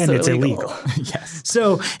 then it's illegal. Yes.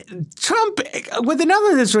 So Trump, with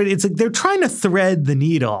another of this, it's they're trying to thread the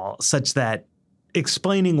needle such that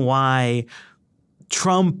explaining why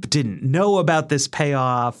Trump didn't know about this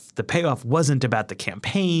payoff. The payoff wasn't about the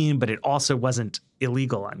campaign, but it also wasn't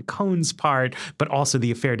illegal on Cohen's part, but also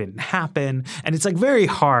the affair didn't happen. And it's very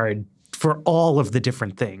hard for all of the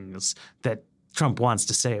different things that Trump wants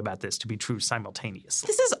to say about this to be true simultaneously.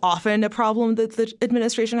 This is often a problem that the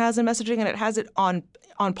administration has in messaging, and it has it on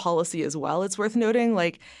policy as well. It's worth noting,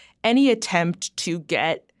 any attempt to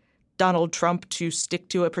get Donald Trump to stick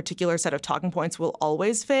to a particular set of talking points will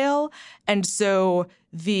always fail. And so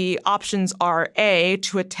the options are, A,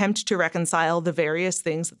 to attempt to reconcile the various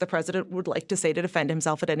things that the president would like to say to defend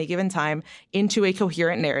himself at any given time into a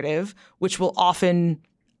coherent narrative, which will often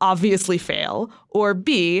obviously fail, or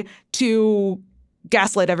B, to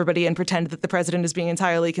gaslight everybody and pretend that the president is being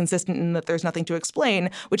entirely consistent and that there's nothing to explain,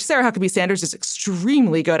 which Sarah Huckabee Sanders is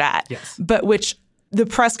extremely good at, but which the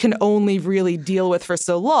press can only really deal with for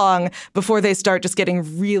so long before they start just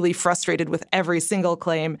getting really frustrated with every single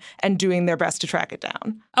claim and doing their best to track it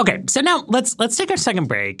down. Okay, so now let's take our second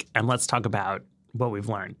break and let's talk about what we've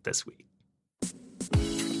learned this week.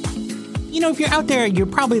 If you're out there, you're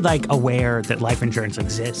probably aware that life insurance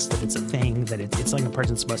exists, that it's a thing, that it's something a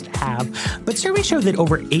person's supposed to have. But surveys show that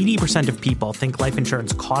over 80% of people think life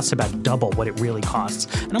insurance costs about double what it really costs.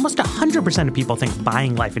 And almost 100% of people think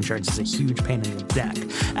buying life insurance is a huge pain in the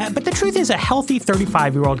neck. But the truth is a healthy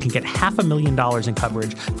 35-year-old can get $500,000 in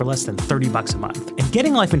coverage for less than $30 a month. And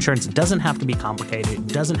getting life insurance doesn't have to be complicated. It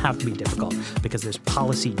doesn't have to be difficult because there's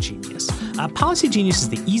Policy Genius. Policy Genius is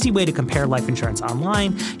the easy way to compare life insurance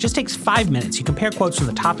online. It just takes 5 minutes. You compare quotes from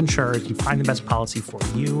the top insurers. You find the best policy for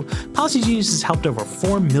you. Policy Genius has helped over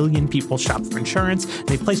 4 million people shop for insurance.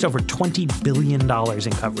 They've placed over $20 billion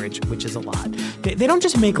in coverage, which is a lot. They don't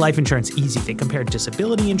just make life insurance easy. They compare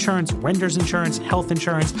disability insurance, renter's insurance, health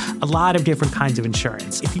insurance, a lot of different kinds of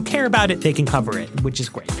insurance. If you care about it, they can cover it, which is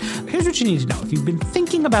great. Here's what you need to know. If you've been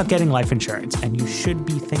thinking about getting life insurance, and you should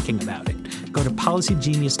be thinking about it, go to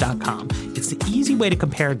policygenius.com. It's the easy way to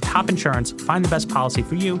compare top insurance, find the best policy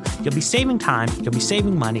for you. You'll be saving time, you'll be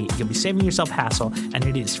saving money, you'll be saving yourself hassle, and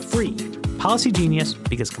it is free. Policy Genius,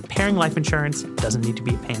 because comparing life insurance doesn't need to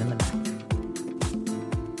be a pain in the neck.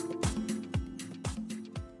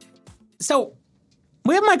 So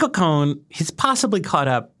we have Michael Cohen. He's possibly caught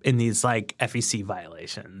up in these FEC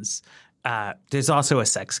violations. There's also a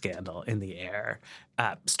sex scandal in the air.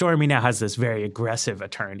 Stormy now has this very aggressive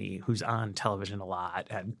attorney who's on television a lot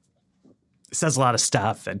and says a lot of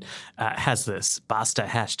stuff and has this Basta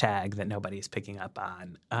hashtag that nobody's picking up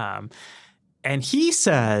on. And he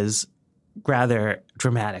says, rather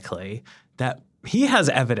dramatically, that he has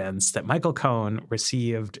evidence that Michael Cohen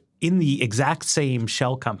received in the exact same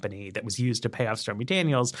shell company that was used to pay off Stormy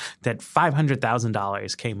Daniels, that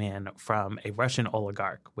 $500,000 came in from a Russian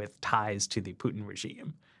oligarch with ties to the Putin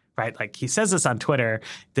regime, right? He says this on Twitter.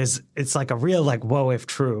 It's a real whoa if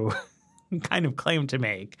true kind of claim to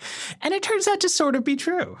make. And it turns out to sort of be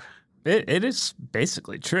true. It is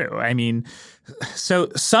basically true. I mean, so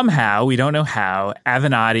somehow, we don't know how,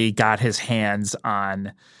 Avenatti got his hands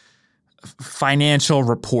on financial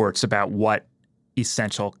reports about what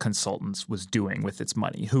Essential Consultants was doing with its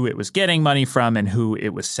money, who it was getting money from and who it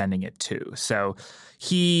was sending it to. So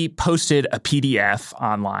he posted a PDF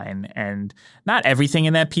online, and not everything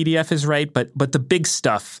in that PDF is right, but the big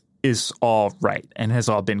stuff is all right and has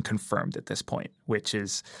all been confirmed at this point, which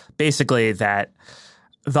is basically that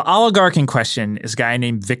The oligarch in question is a guy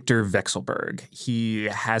named Viktor Vekselberg. He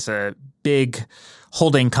has a big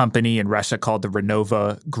holding company in Russia called the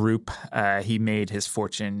Renova Group. He made his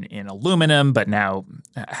fortune in aluminum, but now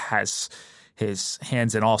has his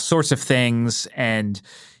hands in all sorts of things. And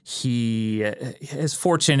his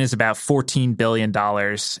fortune is about $14 billion.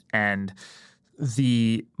 And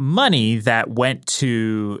the money that went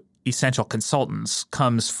to Essential Consultants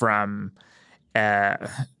comes from a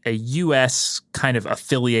U.S. kind of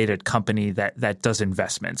affiliated company that does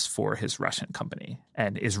investments for his Russian company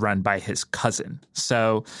and is run by his cousin.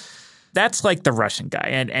 So that's like the Russian guy.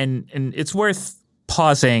 And it's worth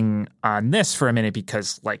pausing on this for a minute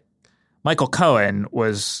because like Michael Cohen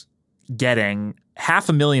was getting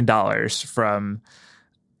 $500,000 from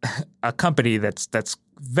a company that's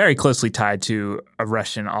very closely tied to a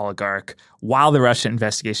Russian oligarch while the Russian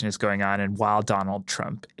investigation is going on and while Donald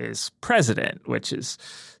Trump is president, which is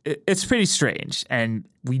it's pretty strange. And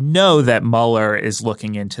we know that Mueller is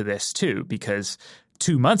looking into this too, because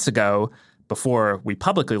 2 months ago, before we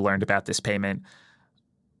publicly learned about this payment,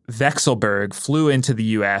 Vekselberg flew into the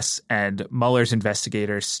U.S. and Mueller's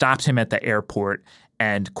investigators stopped him at the airport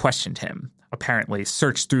and questioned him, apparently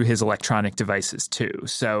searched through his electronic devices too.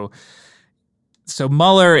 So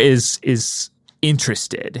Mueller is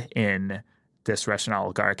interested in this Russian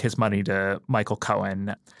oligarch, his money to Michael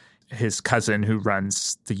Cohen. His cousin who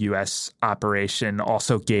runs the U.S. operation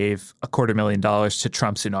also gave $250,000 to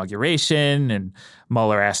Trump's inauguration, and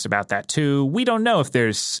Mueller asked about that too. We don't know if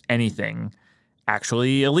there's anything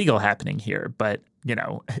actually illegal happening here, but you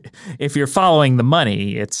know, if you're following the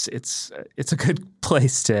money, it's a good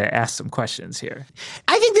place to ask some questions here.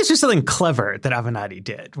 I think this was something clever that Avenatti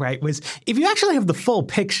did, right? Was if you actually have the full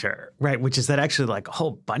picture, right, which is that actually like a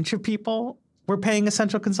whole bunch of people were paying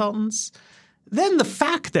Essential Consultants, then the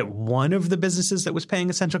fact that one of the businesses that was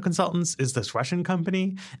paying Essential Consultants is this Russian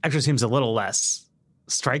company actually seems a little less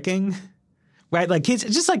striking, right? Like he's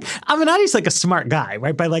just like Avenatti's like a smart guy,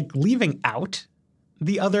 right? By like leaving out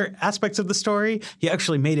the other aspects of the story, he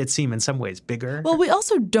actually made it seem in some ways bigger. Well, we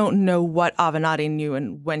also don't know what Avenatti knew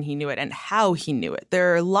and when he knew it and how he knew it.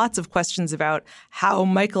 There are lots of questions about how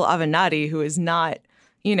Michael Avenatti, who is not,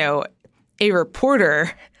 a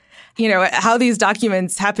reporter, how these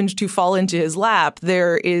documents happened to fall into his lap.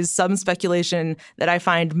 There is some speculation that I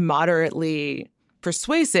find moderately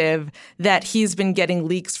persuasive that he's been getting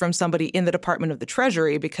leaks from somebody in the Department of the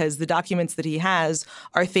Treasury because the documents that he has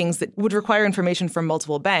are things that would require information from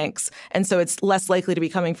multiple banks. And so it's less likely to be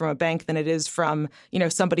coming from a bank than it is from,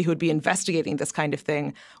 somebody who would be investigating this kind of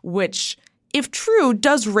thing, which, if true,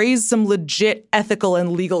 does raise some legit ethical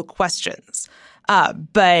and legal questions.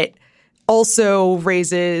 But also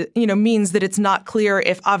raises, means that it's not clear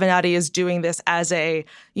if Avenatti is doing this as a,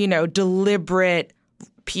 deliberate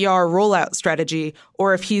PR rollout strategy,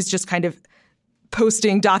 or if he's just kind of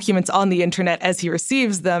posting documents on the internet as he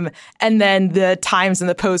receives them, and then the Times and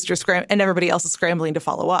the Post are and everybody else is scrambling to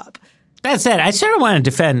follow up. That said, I sort of want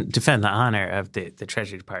to defend the honor of the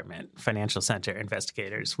Treasury Department Financial Center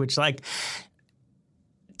investigators, which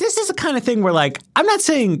this is the kind of thing where I'm not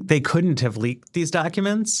saying they couldn't have leaked these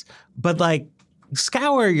documents, but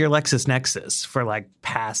scour your LexisNexis for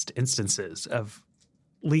past instances of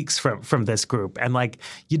leaks from this group, and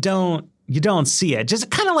you don't see it.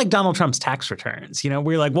 Just kind of like Donald Trump's tax returns.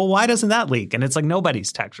 We're like, well, why doesn't that leak? And it's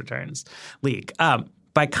nobody's tax returns leak.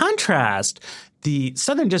 By contrast, the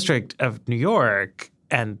Southern District of New York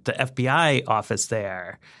and the FBI office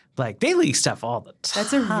there, they leak stuff all the time.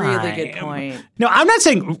 That's a really good point. No, I'm not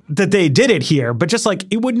saying that they did it here, but just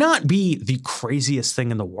it would not be the craziest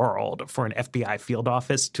thing in the world for an FBI field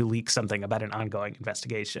office to leak something about an ongoing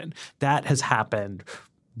investigation. That has happened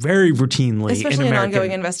very routinely especially in American. An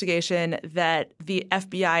ongoing investigation that the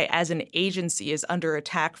FBI as an agency is under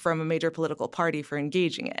attack from a major political party for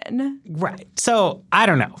engaging in. Right. So I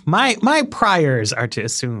don't know. My priors are to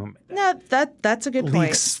assume that's a good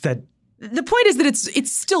leaks point. That the point is that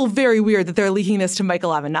it's still very weird that they're leaking this to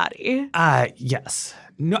Michael Avenatti. Yes.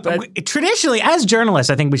 No, traditionally, as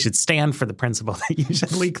journalists, I think we should stand for the principle that you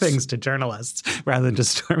should leak things to journalists rather than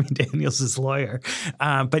just Stormy Daniels' lawyer.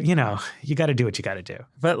 But, you got to do what you got to do.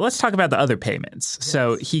 But let's talk about the other payments. Yes.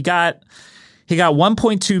 So he got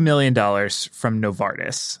 $1.2 million from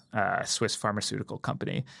Novartis, a Swiss pharmaceutical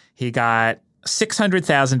company. He got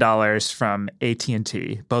 $600,000 from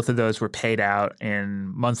AT&T. Both of those were paid out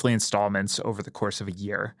in monthly installments over the course of a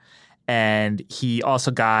year. And he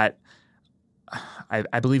also got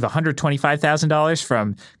I believe $125,000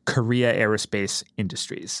 from Korea Aerospace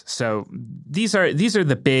Industries. So these are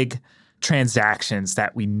the big transactions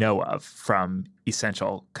that we know of from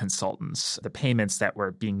essential consultants, the payments that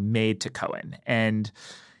were being made to Cohen. And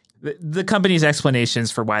the company's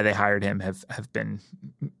explanations for why they hired him have been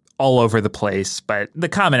all over the place. But the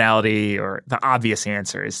commonality or the obvious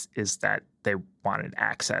answer is that they wanted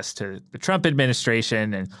access to the Trump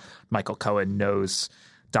administration, and Michael Cohen knows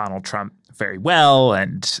Donald Trump very well,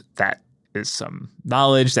 and that is some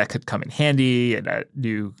knowledge that could come in handy in a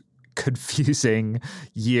new confusing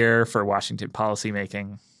year for Washington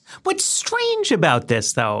policymaking. What's strange about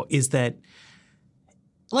this, though, is that,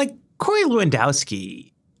 like, Corey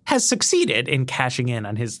Lewandowski has succeeded in cashing in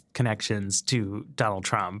on his connections to Donald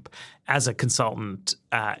Trump as a consultant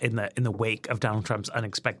in the wake of Donald Trump's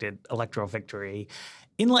unexpected electoral victory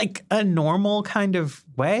in, like, a normal kind of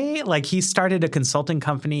way. Like, he started a consulting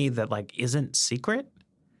company that, like, isn't secret.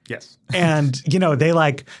 Yes. And, you know, they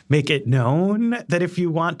like make it known that if you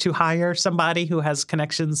want to hire somebody who has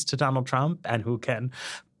connections to Donald Trump and who can,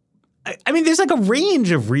 I mean, there's like a range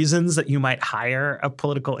of reasons that you might hire a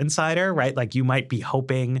political insider, right? Like you might be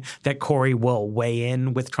hoping that Corey will weigh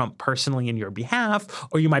in with Trump personally in your behalf,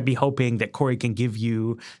 or you might be hoping that Corey can give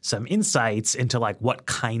you some insights into like what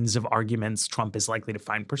kinds of arguments Trump is likely to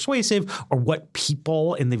find persuasive, or what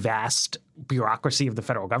people in the vast bureaucracy of the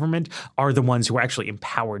federal government are the ones who are actually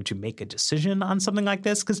empowered to make a decision on something like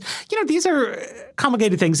this. Because, you know, these are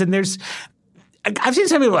complicated things. And I've seen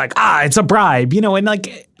some people like, it's a bribe, you know, and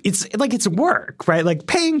like it's work, right? Like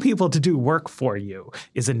paying people to do work for you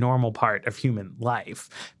is a normal part of human life.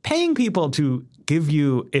 Paying people to give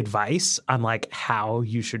you advice on like how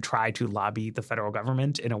you should try to lobby the federal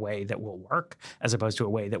government in a way that will work as opposed to a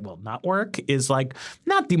way that will not work is like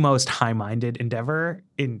not the most high-minded endeavor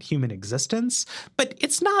in human existence, but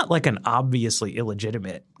it's not like an obviously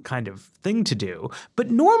illegitimate kind of thing to do. But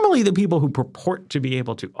normally the people who purport to be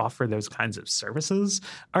able to offer those kinds of services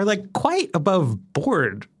are like quite above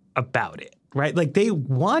board about it, right? Like they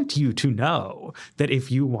want you to know that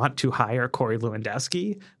if you want to hire Corey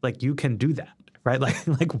Lewandowski, like you can do that, right?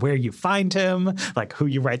 Like where you find him, like who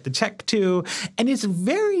you write the check to. And it's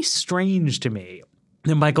very strange to me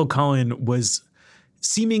that Michael Cohen was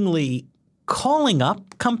seemingly calling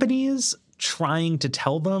up companies trying to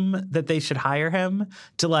tell them that they should hire him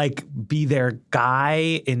to like be their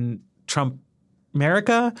guy in Trump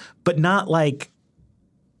America, but not like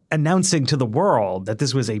announcing to the world that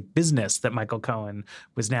this was a business that Michael Cohen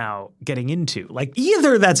was now getting into. Like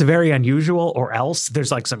either that's very unusual or else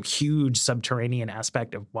there's like some huge subterranean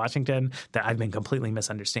aspect of Washington that I've been completely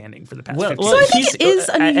misunderstanding for the past 15 years. So I think it is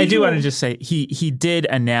unusual. I do want to just say he did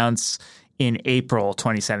announce in April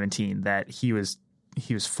 2017 that he was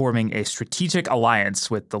forming a strategic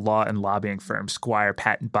alliance with the law and lobbying firm Squire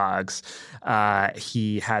Patton Boggs.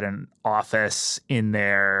 He had an office in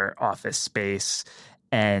their office space,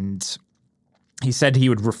 and he said he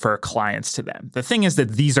would refer clients to them. The thing is that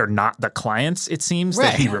these are not the clients, it seems,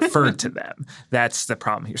 that he referred to them. That's the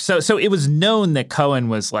problem here. So it was known that Cohen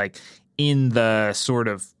was like in the sort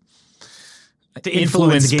of the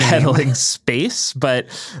influence peddling space, but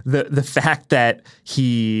the fact that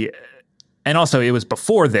he – and also, it was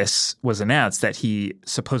before this was announced that he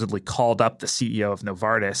supposedly called up the CEO of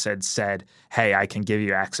Novartis and said, "Hey, I can give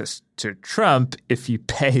you access to Trump if you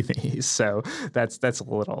pay me." So that's a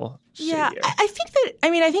little yeah. shadier.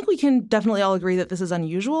 I think we can definitely all agree that this is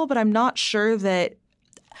unusual, but I'm not sure that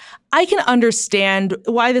I can understand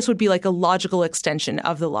why this would be like a logical extension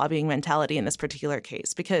of the lobbying mentality in this particular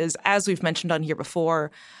case, because as we've mentioned on here before,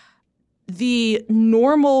 the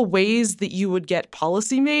normal ways that you would get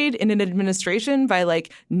policy made in an administration by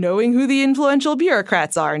like knowing who the influential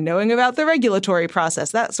bureaucrats are, knowing about the regulatory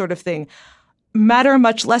process, that sort of thing, matter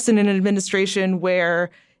much less in an administration where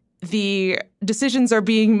the decisions are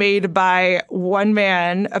being made by one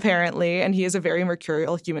man, apparently, and he is a very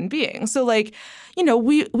mercurial human being. So like, you know,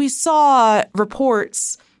 we saw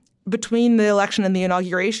reports between the election and the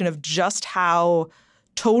inauguration of just how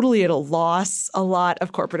totally at a loss a lot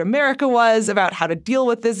of corporate America was about how to deal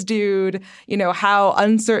with this dude, you know, how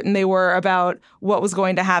uncertain they were about what was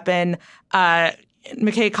going to happen.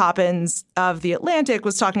 McKay Coppins of The Atlantic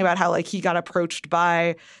was talking about how like he got approached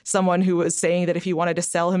by someone who was saying that if he wanted to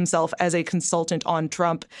sell himself as a consultant on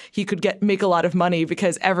Trump, he could make a lot of money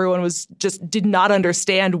because everyone did not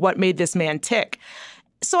understand what made this man tick.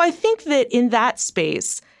 So I think that in that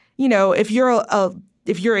space, you know, if you're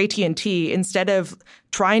AT&T, instead of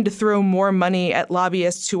trying to throw more money at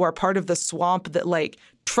lobbyists who are part of the swamp that like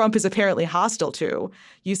Trump is apparently hostile to,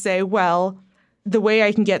 you say, well, the way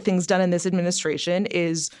I can get things done in this administration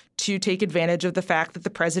is to take advantage of the fact that the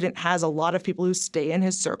president has a lot of people who stay in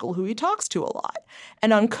his circle who he talks to a lot.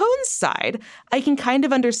 And on Cohen's side, I can kind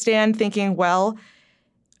of understand thinking, well,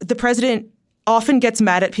 the president often gets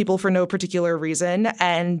mad at people for no particular reason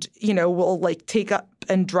and, will take up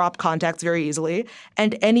and drop contacts very easily.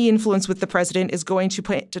 And any influence with the president is going to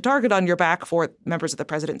put a target on your back for members of the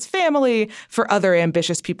president's family, for other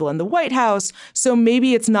ambitious people in the White House. So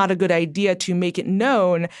maybe it's not a good idea to make it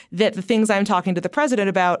known that the things I'm talking to the president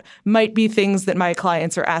about might be things that my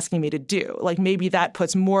clients are asking me to do. Maybe that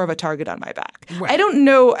puts more of a target on my back. Right. I don't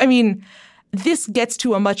know. I mean, this gets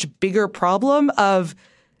to a much bigger problem of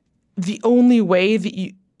the only way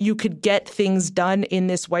that you could get things done in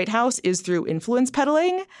this White House is through influence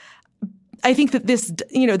peddling. I think that this,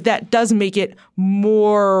 that does make it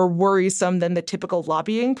more worrisome than the typical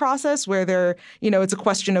lobbying process where it's a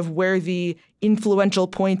question of where the influential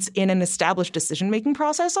points in an established decision-making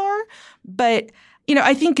process are. But,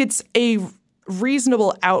 I think it's a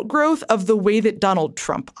reasonable outgrowth of the way that Donald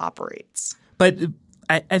Trump operates. But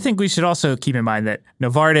I think we should also keep in mind that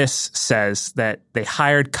Novartis says that they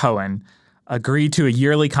hired Cohen, agreed to a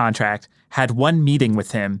yearly contract, had one meeting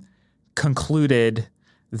with him, concluded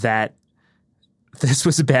that this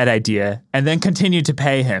was a bad idea, and then continued to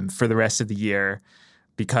pay him for the rest of the year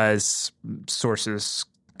because sources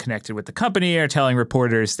connected with the company are telling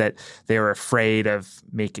reporters that they were afraid of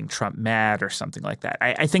making Trump mad or something like that.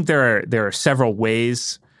 I think there are several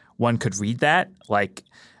ways one could read that. Like,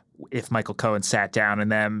 if Michael Cohen sat down in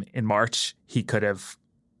them in March, he could have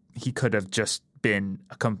just been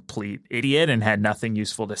a complete idiot and had nothing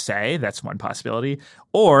useful to say. That's one possibility.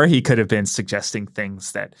 Or he could have been suggesting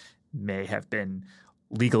things that may have been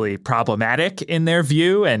legally problematic in their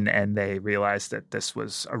view, and they realized that this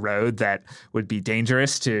was a road that would be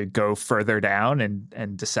dangerous to go further down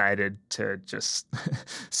and decided to just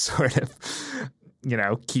sort of,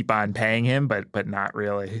 keep on paying him, but not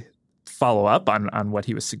really follow up on what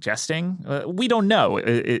he was suggesting. We don't know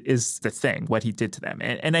is the thing, what he did to them.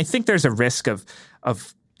 And I think there's a risk of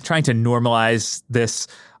trying to normalize this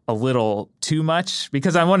a little too much,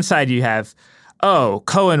 because on one side you have,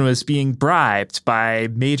 Cohen was being bribed by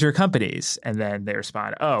major companies. And then they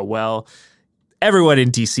respond, well, everyone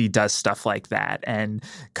in D.C. does stuff like that. And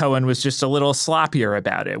Cohen was just a little sloppier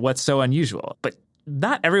about it. What's so unusual? But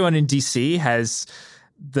not everyone in D.C. has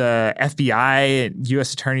the FBI and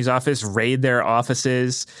U.S. Attorney's Office raid their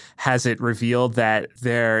offices. Has it revealed that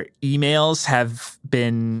their emails have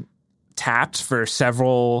been tapped for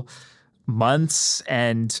several months?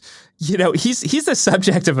 And, he's the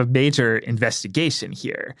subject of a major investigation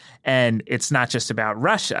here. And it's not just about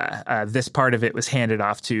Russia. This part of it was handed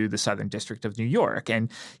off to the Southern District of New York. And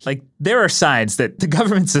there are signs that the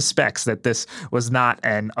government suspects that this was not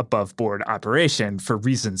an above board operation for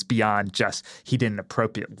reasons beyond just he didn't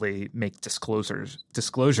appropriately make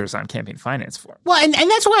disclosures on campaign finance for him. Well, and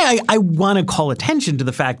that's why I want to call attention to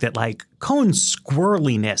the fact that Cohen's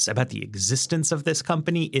squirreliness about the existence of this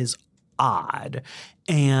company is odd.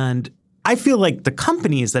 And I feel like the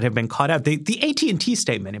companies that have been caught out, the AT&T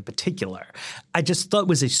statement in particular, I just thought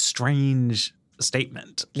was a strange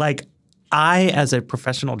statement. I, as a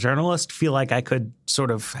professional journalist, feel like I could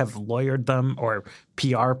sort of have lawyered them or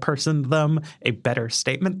PR personed them a better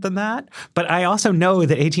statement than that. But I also know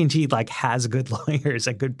that AT&T has good lawyers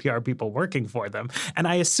and good PR people working for them. And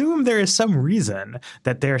I assume there is some reason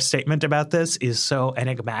that their statement about this is so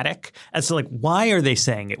enigmatic as to why are they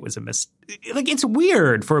saying it was a mistake? It's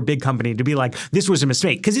weird for a big company to be this was a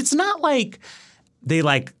mistake, because it's not like they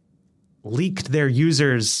leaked their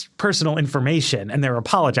users' personal information and they're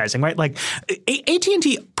apologizing, right?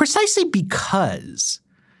 AT&T, precisely because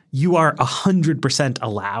you are 100%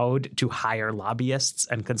 allowed to hire lobbyists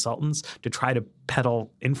and consultants to try to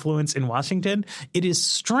peddle influence in Washington, it is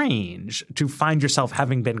strange to find yourself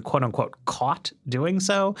having been, quote unquote, caught doing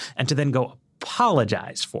so and to then go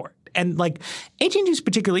apologize for it. And AT&T is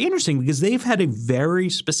particularly interesting because they've had a very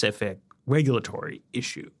specific regulatory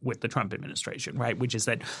issue with the Trump administration, right? Which is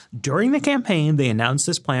that during the campaign, they announced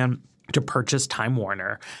this plan to purchase Time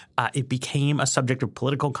Warner. It became a subject of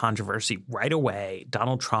political controversy right away.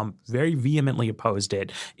 Donald Trump very vehemently opposed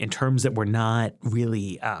it in terms that were not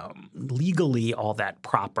really legally all that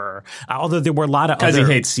proper, although there were a lot of other— Because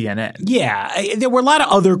he hates CNN. Yeah. There were a lot of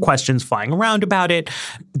other questions flying around about it.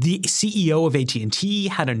 The CEO of AT&T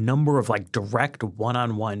had a number of direct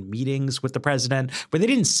one-on-one meetings with the president where they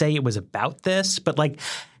didn't say it was about this, but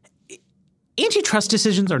antitrust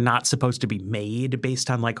decisions are not supposed to be made based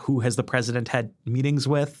on like who has the president had meetings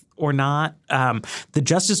with or not. The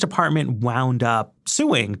Justice Department wound up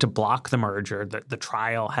suing to block the merger. The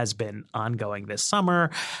trial has been ongoing this summer.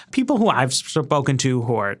 People who I've spoken to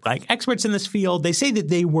who are like experts in this field, they say that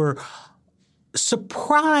they were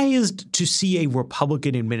surprised to see a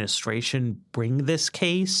Republican administration bring this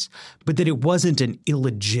case, but that it wasn't an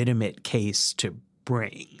illegitimate case to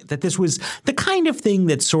bring, that this was the kind of thing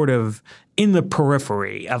that's sort of in the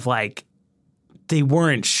periphery of like they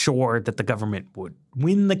weren't sure that the government would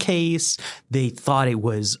win the case. They thought it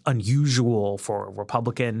was unusual for a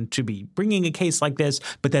Republican to be bringing a case like this,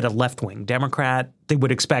 but that a left-wing Democrat they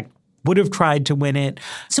would expect would have tried to win it.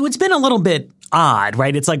 So it's been a little bit odd,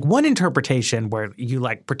 right? It's like one interpretation where you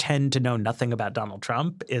like pretend to know nothing about Donald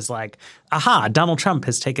Trump is like, aha, Donald Trump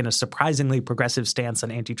has taken a surprisingly progressive stance on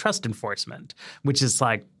antitrust enforcement, which is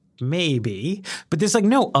like maybe, but there's like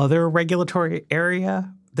no other regulatory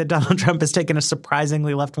area that Donald Trump has taken a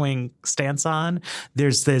surprisingly left-wing stance on.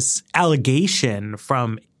 There's this allegation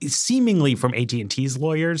seemingly from AT&T's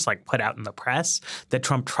lawyers, like put out in the press, that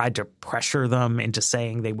Trump tried to pressure them into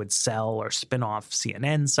saying they would sell or spin off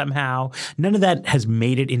CNN somehow. None of that has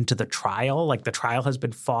made it into the trial. Like the trial has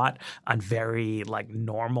been fought on very like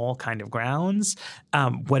normal kind of grounds.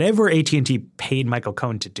 Whatever AT&T paid Michael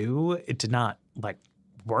Cohen to do, it did not like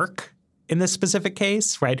work in this specific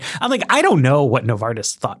case, right? I don't know what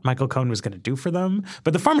Novartis thought Michael Cohen was going to do for them,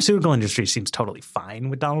 but the pharmaceutical industry seems totally fine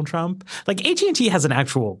with Donald Trump. Like AT&T has an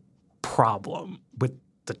actual problem with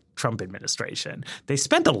the Trump administration. They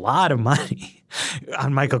spent a lot of money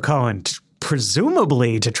on Michael Cohen,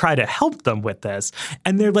 presumably to try to help them with this.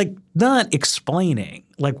 And they're like not explaining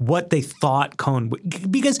like what they thought Cohen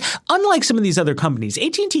would, because unlike some of these other companies,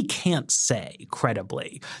 AT&T can't say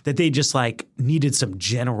credibly that they just like needed some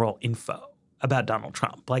general info about Donald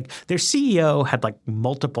Trump. Like their CEO had like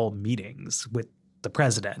multiple meetings with the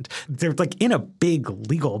president. They're like in a big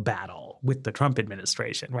legal battle with the Trump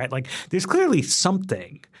administration, right? Like there's clearly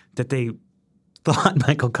something that they thought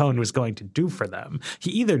Michael Cohen was going to do for them. He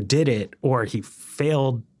either did it or he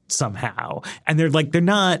failed somehow. And they're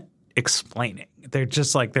not explaining. They're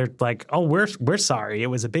like, oh, we're sorry. It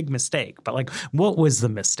was a big mistake. But like, what was the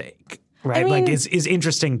mistake? Right? I mean, like is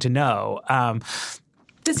interesting to know.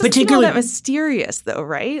 Doesn't seem all that mysterious though,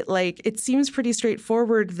 right? Like it seems pretty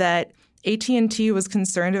straightforward that AT&T was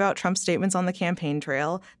concerned about Trump's statements on the campaign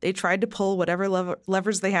trail. They tried to pull whatever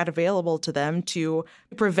levers they had available to them to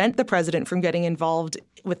prevent the president from getting involved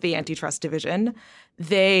with the antitrust division.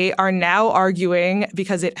 They are now arguing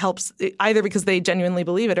because it helps, either because they genuinely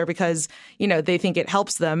believe it or because, they think it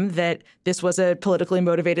helps them, that this was a politically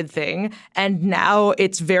motivated thing. And now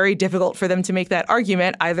it's very difficult for them to make that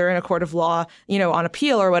argument either in a court of law, on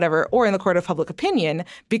appeal or whatever, or in the court of public opinion,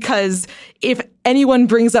 because if anyone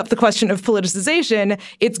brings up the question of politicization,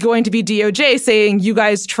 it's going to be DOJ saying you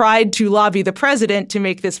guys tried to lobby the president to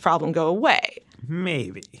make this problem go away.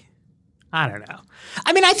 Maybe. I don't know.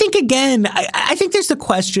 I mean, I think, again, I think there's the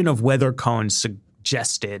question of whether Cohen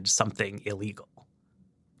suggested something illegal,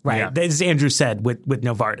 right? Yeah. As Andrew said with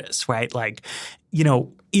Novartis, right? Like,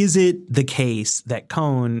 is it the case that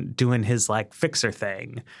Cohen doing his like fixer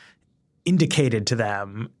thing indicated to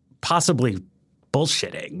them, possibly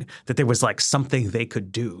bullshitting, that there was like something they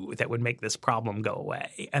could do that would make this problem go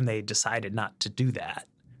away, and they decided not to do that?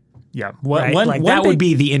 Yeah. Right? That would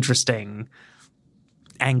be the interesting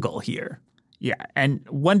angle here. Yeah. And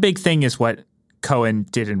one big thing is what Cohen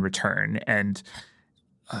did in return. And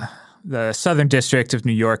the Southern District of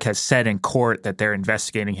New York has said in court that they're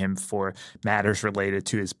investigating him for matters related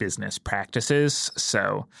to his business practices.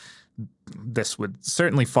 So this would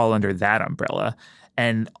certainly fall under that umbrella.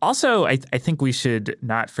 And also, I think we should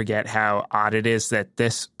not forget how odd it is that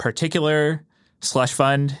this particular slush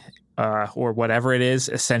fund or whatever it is,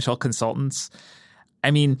 Essential Consultants, I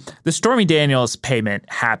mean, the Stormy Daniels payment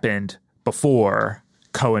happened before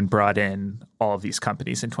Cohen brought in all of these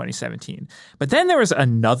companies in 2017. But then there was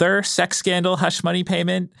another sex scandal hush money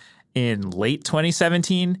payment in late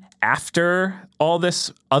 2017 after all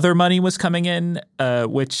this other money was coming in,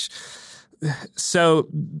 so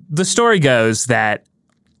the story goes that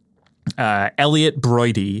Elliot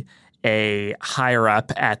Broidy, a higher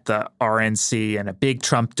up at the RNC and a big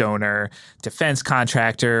Trump donor, defense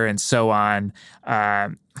contractor, and so on.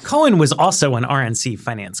 Cohen was also an RNC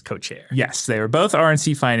finance co-chair. Yes, they were both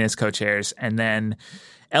RNC finance co-chairs. And then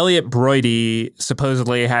Elliot Broidy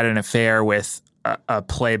supposedly had an affair with a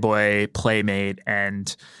Playboy playmate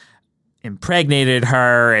and impregnated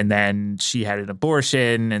her, and then she had an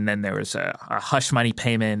abortion, and then there was a hush money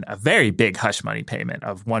payment, a very big hush money payment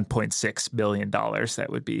of $1.6 billion that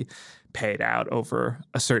would be paid out over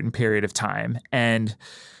a certain period of time. And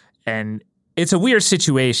it's a weird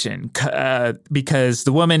situation because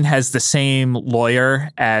the woman has the same lawyer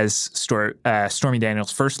as Stormy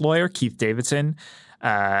Daniels' first lawyer, Keith Davidson.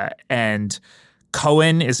 And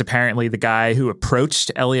Cohen is apparently the guy who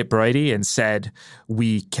approached Elliot Broidy and said,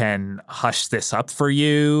 we can hush this up for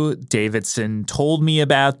you. Davidson told me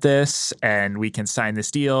about this and we can sign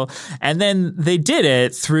this deal. And then they did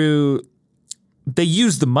it they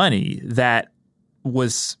used the money that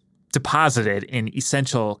was deposited in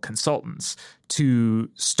Essential Consultants to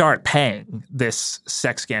start paying this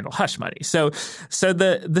sex scandal hush money. So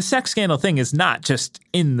the sex scandal thing is not just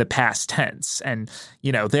in the past tense. And,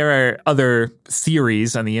 there are other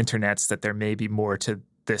theories on the internets that there may be more to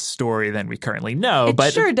this story than we currently know.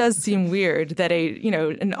 It sure does seem weird that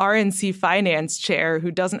an RNC finance chair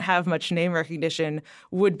who doesn't have much name recognition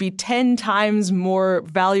would be 10 times more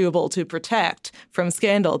valuable to protect from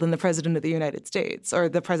scandal than the president of the United States or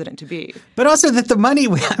the president-to-be. But also that the money,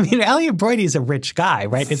 Elliot Broidy is a rich guy,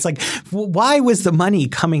 right? It's like, why was the money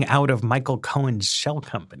coming out of Michael Cohen's shell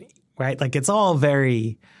company, right? Like, it's all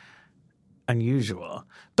very unusual.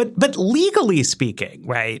 But legally speaking,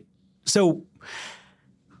 right? So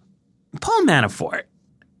Paul Manafort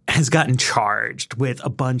has gotten charged with a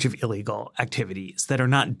bunch of illegal activities that are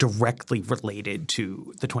not directly related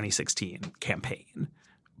to the 2016 campaign,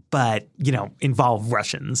 but, involve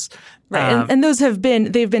Russians. Right. And those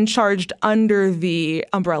they've been charged under the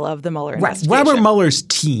umbrella of the Mueller investigation. Right. Robert Mueller's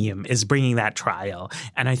team is bringing that trial.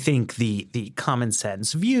 And I think the common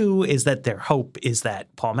sense view is that their hope is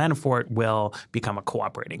that Paul Manafort will become a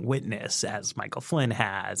cooperating witness, as Michael Flynn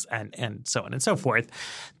has, and so on and so forth.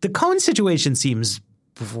 The Cohen situation seems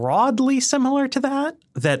broadly similar to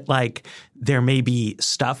that like there may be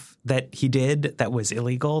stuff that he did that was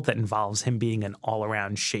illegal that involves him being an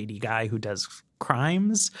all-around shady guy who does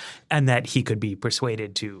crimes, and that he could be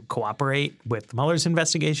persuaded to cooperate with Mueller's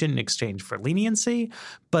investigation in exchange for leniency.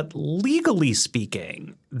 But legally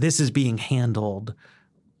speaking, this is being handled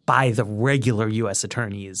by the regular U.S.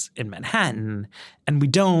 attorneys in Manhattan, and we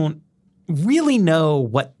don't really know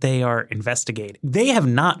what they are investigating. They have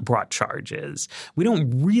not brought charges. We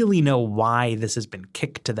don't really know why this has been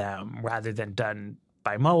kicked to them rather than done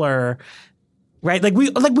by Mueller, right?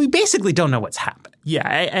 We basically don't know what's happening.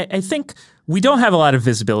 Yeah, I think we don't have a lot of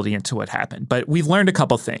visibility into what happened, but we've learned a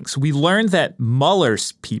couple things. We learned that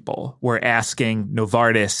Mueller's people were asking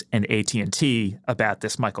Novartis and AT&T about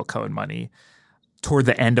this Michael Cohen money toward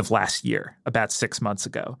the end of last year, about 6 months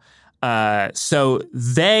ago. So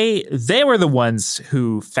they were the ones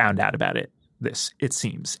who found out about it, it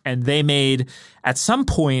seems. And they at some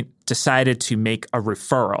point, decided to make a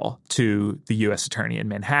referral to the U.S. attorney in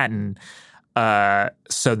Manhattan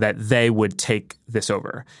so that they would take this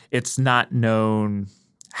over. It's not known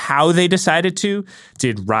how they decided to.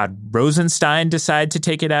 Did Rod Rosenstein decide to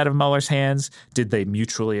take it out of Mueller's hands? Did they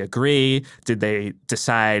mutually agree? Did they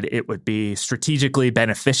decide it would be strategically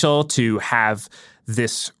beneficial to have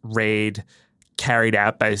this raid carried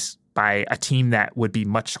out by a team that would be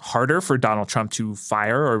much harder for Donald Trump to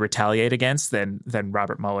fire or retaliate against than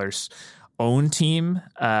Robert Mueller's own team?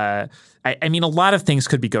 I mean, a lot of things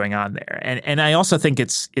could be going on there. And I also think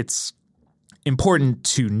it's important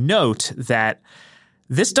to note that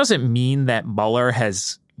this doesn't mean that Mueller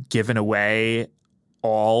has given away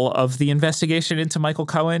all of the investigation into Michael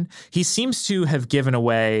Cohen. He seems to have given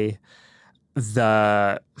away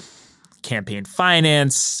the campaign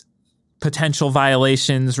finance potential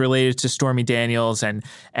violations related to Stormy Daniels and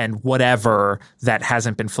whatever that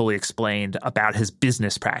hasn't been fully explained about his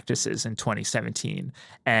business practices in 2017.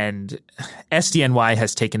 And SDNY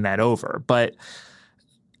has taken that over. But,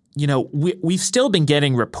 we've still been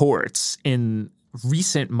getting reports in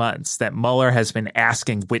recent months that Mueller has been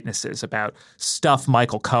asking witnesses about stuff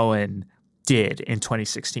Michael Cohen did in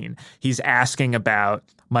 2016. He's asking about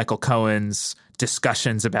Michael Cohen's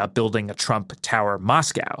discussions about building a Trump Tower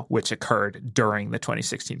Moscow, which occurred during the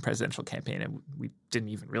 2016 presidential campaign. And we didn't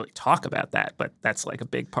even really talk about that, but that's like a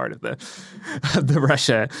big part of the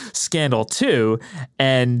Russia scandal too.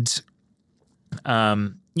 And,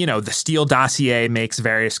 the Steele dossier makes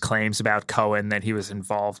various claims about Cohen that he was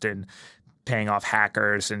involved in paying off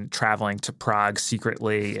hackers and traveling to Prague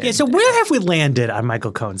secretly. Yeah, so where have we landed on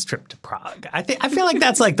Michael Cohen's trip to Prague? I feel like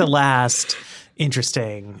that's like the last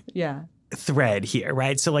interesting thread here,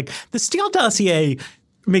 right? So like the Steele dossier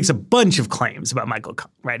makes a bunch of claims about Michael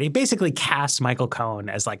Cohen, right? It basically casts Michael Cohen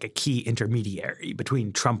as like a key intermediary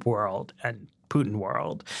between Trump world and Putin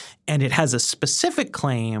world. And it has a specific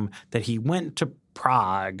claim that he went to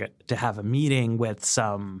Prague to have a meeting with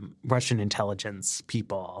some Russian intelligence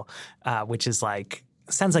people, which is like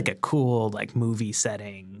sounds like a cool like movie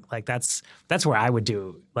setting. Like that's where I would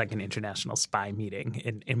do like an international spy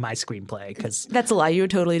meeting in my screenplay. Because that's a lie. You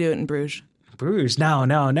would totally do it in Bruges. Bruges,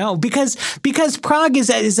 no, because Prague is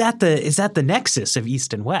at the nexus of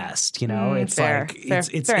East and West. You know, it's fair, like fair,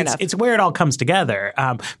 it's where it all comes together.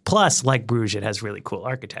 Plus, like Bruges, it has really cool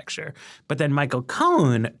architecture. But then Michael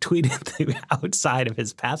Cohen tweeted the outside of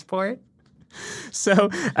his passport. So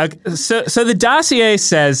the dossier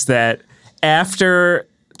says that after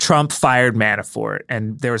Trump fired Manafort,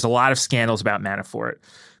 and there was a lot of scandals about Manafort,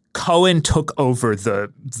 Cohen took over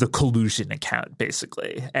the collusion account,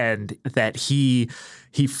 basically, and that he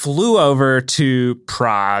flew over to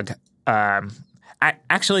Prague.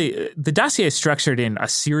 Actually, the dossier is structured in a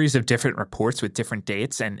series of different reports with different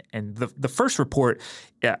dates, and the first report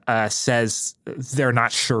says they're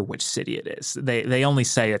not sure which city it is. They only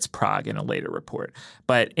say it's Prague in a later report.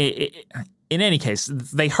 But in any case,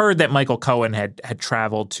 they heard that Michael Cohen had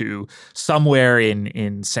traveled to somewhere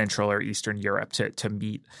in Central or Eastern Europe to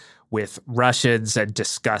meet with Russians and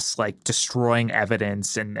discuss like destroying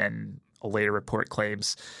evidence, and then a later report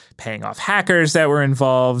claims paying off hackers that were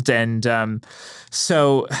involved. And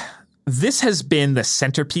so this has been the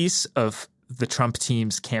centerpiece of the Trump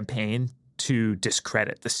team's campaign to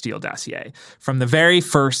discredit the Steele dossier. From the very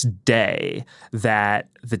first day that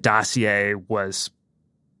the dossier was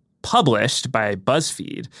published by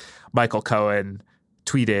BuzzFeed, Michael Cohen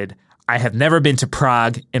tweeted, "I have never been to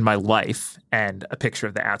Prague in my life," and a picture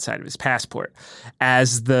of the outside of his passport.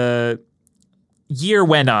 As the year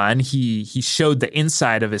went on, he showed the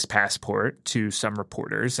inside of his passport to some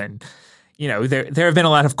reporters, and there have been a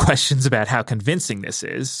lot of questions about how convincing this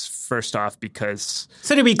is. First off, because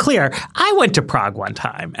so to be clear, I went to Prague one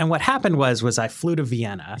time, and what happened was I flew to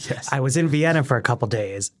Vienna. Yes. I was in Vienna for a couple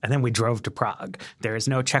days, and then we drove to Prague. There is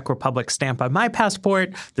no Czech Republic stamp on my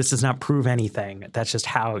passport. This does not prove anything. That's just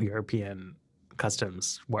how European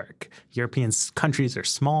customs work. European countries are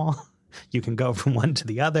small. You can go from one to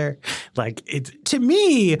the other. Like, to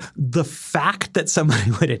me, the fact that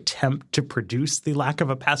somebody would attempt to produce the lack of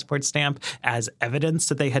a passport stamp as evidence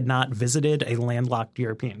that they had not visited a landlocked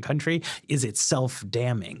European country is itself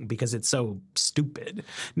damning because it's so stupid.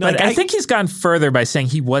 But I think he's gone further by saying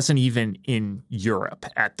he wasn't even in Europe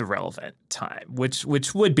at the relevant time, which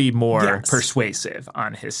would be more persuasive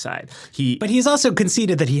on his side. But he's also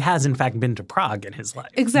conceded that he has, in fact, been to Prague in his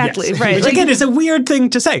life. Exactly, yes. right. Which, again, is a weird thing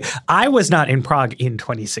to say. I was not in Prague in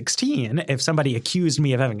 2016. If somebody accused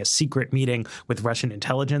me of having a secret meeting with Russian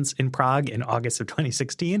intelligence in Prague in August of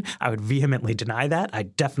 2016, I would vehemently deny that. I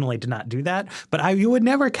definitely did not do that. But you would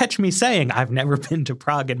never catch me saying I've never been to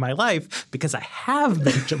Prague in my life because I have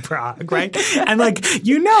been to Prague, right? And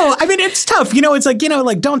it's tough. It's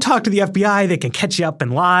like, don't talk to the FBI. They can catch you up in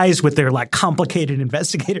lies with their like complicated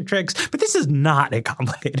investigator tricks. But this is not a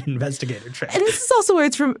complicated investigator trick. And this is also where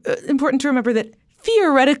it's important to remember that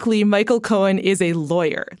theoretically, Michael Cohen is a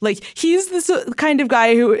lawyer. Like, he's this kind of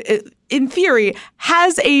guy who, in theory,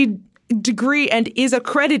 has a degree and is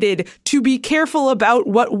accredited to be careful about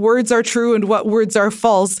what words are true and what words are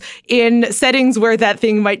false in settings where that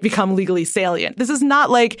thing might become legally salient. This is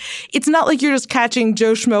not like, it's not like you're just catching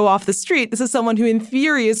Joe Schmo off the street. This is someone who in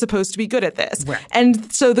theory is supposed to be good at this. Right.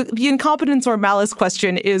 And so the incompetence or malice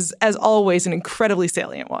question is, as always, an incredibly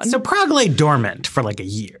salient one. So Prague lay dormant for like a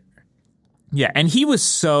year. Yeah, and he was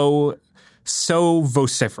so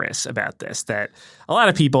vociferous about this that a lot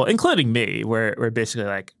of people, including me, were basically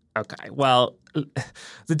like, okay, well,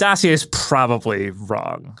 the dossier is probably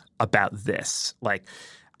wrong about this. Like,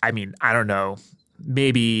 I mean, I don't know.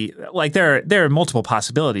 Maybe like there are multiple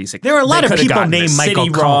possibilities. There are a lot of people named Michael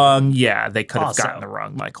Cohen. Wrong. Yeah, they could have gotten the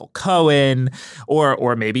wrong Michael Cohen,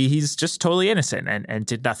 or maybe he's just totally innocent and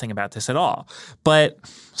did nothing about this at all. But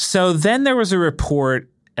so then there was a report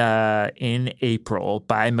in April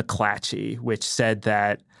by McClatchy, which said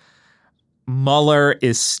that Mueller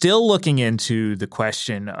is still looking into the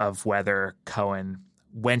question of whether Cohen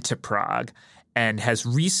went to Prague and has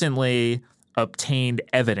recently obtained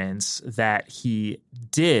evidence that he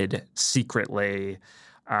did secretly.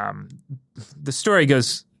 The story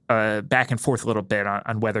goes back and forth a little bit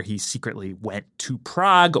on whether he secretly went to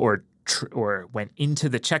Prague or went into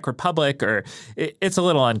the Czech Republic, or it's a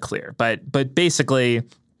little unclear. But basically,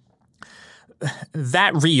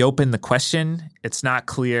 that reopened the question. It's not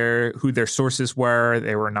clear who their sources were.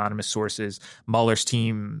 They were anonymous sources. Mueller's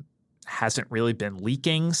team hasn't really been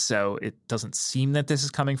leaking, so it doesn't seem that this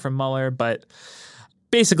is coming from Mueller. But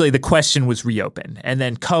basically, the question was reopened. And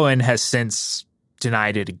then Cohen has since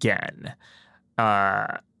denied it again.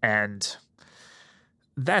 And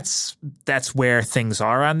that's where things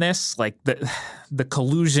are on this. Like the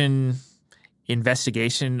collusion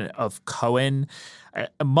investigation of Cohen.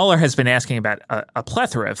 Mueller has been asking about a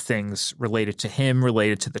plethora of things related to him,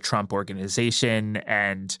 related to the Trump organization,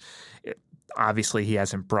 and obviously he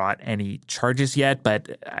hasn't brought any charges yet,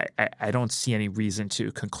 but I don't see any reason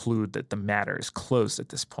to conclude that the matter is closed at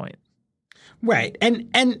this point. Right.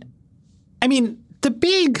 And I mean, the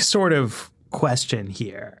big sort of question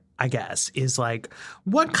here, I guess, is like,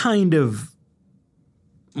 what kind of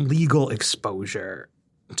legal exposure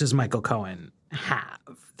does Michael Cohen have?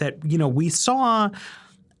 That, you know, we saw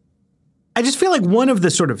 – I just feel like one of the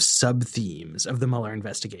sort of sub-themes of the Mueller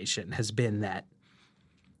investigation has been that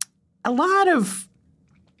a lot of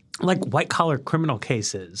like white-collar criminal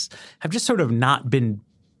cases have just sort of not been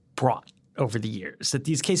brought over the years, that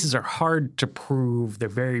these cases are hard to prove. They're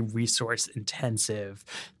very resource intensive.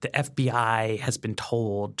 The FBI has been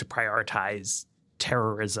told to prioritize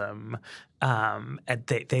terrorism. And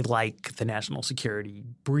they like the national security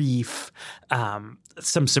brief.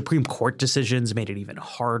 Some Supreme Court decisions made it even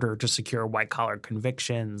harder to secure white-collar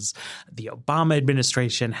convictions. The Obama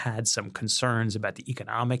administration had some concerns about the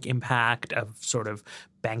economic impact of sort of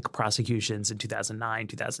bank prosecutions in 2009,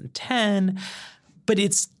 2010. But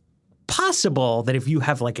it's possible that if you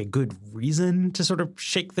have like a good reason to sort of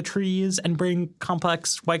shake the trees and bring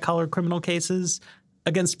complex white-collar criminal cases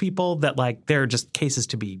against people, that like there are just cases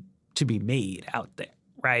to be made out there,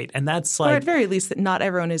 right? And that's like – or at very least that not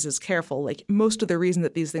everyone is as careful. Like most of the reason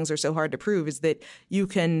that these things are so hard to prove is that you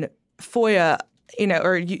can FOIA –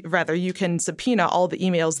 you can subpoena all the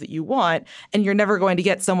emails that you want, and you're never going to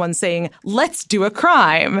get someone saying, let's do a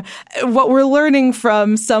crime. What we're learning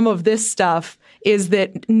from some of this stuff is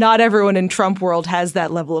that not everyone in Trump world has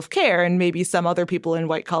that level of care, and maybe some other people in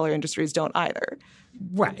white-collar industries don't either.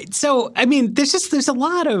 Right. So, I mean, there's a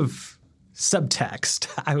lot of subtext,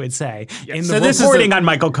 I would say, in the reporting on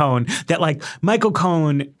Michael Cohen that, like, Michael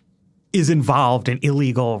Cohen is involved in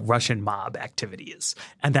illegal Russian mob activities,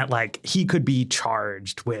 and that like he could be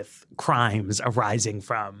charged with crimes arising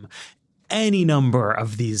from any number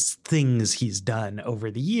of these things he's done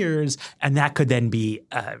over the years, and that could then be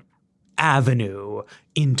an avenue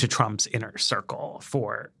into Trump's inner circle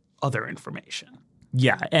for other information.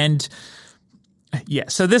 Yeah, and yeah,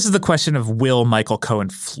 so this is the question of will Michael Cohen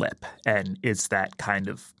flip, and is that kind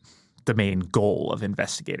of the main goal of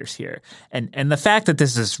investigators here. And the fact that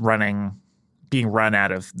this is being run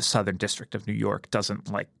out of the Southern District of New York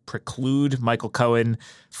doesn't like preclude Michael Cohen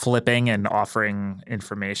flipping and offering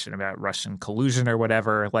information about Russian collusion or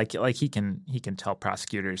whatever. Like he can tell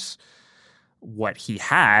prosecutors what he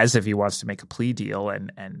has if he wants to make a plea deal,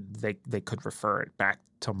 and they could refer it back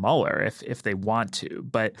to Mueller if they want to.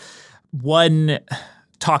 But one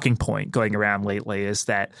talking point going around lately is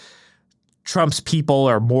that Trump's people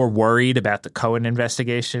are more worried about the Cohen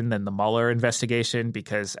investigation than the Mueller investigation,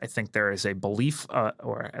 because I think there is a belief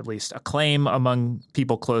or at least a claim among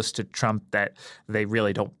people close to Trump that they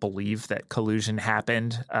really don't believe that collusion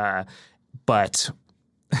happened. But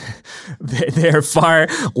they're far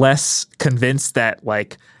less convinced that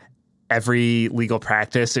like every legal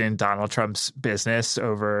practice in Donald Trump's business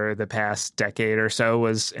over the past decade or so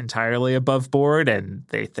was entirely above board. And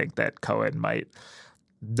they think that Cohen might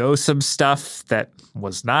know some stuff that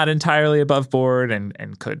was not entirely above board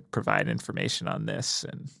and could provide information on this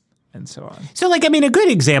and so on. So, like, I mean, a good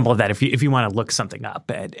example of that, if you want to look something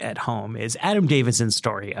up at home, is Adam Davidson's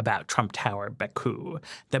story about Trump Tower Baku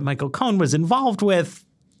that Michael Cohen was involved with,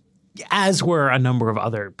 as were a number of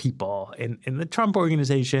other people in the Trump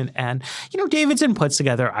organization. And, you know, Davidson puts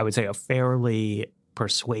together, I would say, a fairly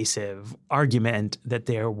persuasive argument that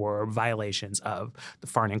there were violations of the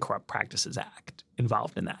Foreign and Corrupt Practices Act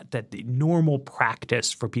involved in that the normal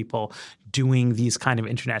practice for people doing these kind of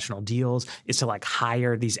international deals is to like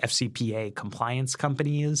hire these FCPA compliance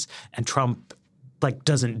companies, and Trump like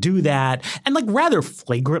doesn't do that, and like rather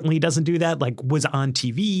flagrantly doesn't do that, like was on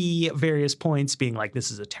TV at various points being like,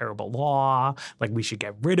 this is a terrible law, like we should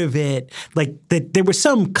get rid of it. Like that there was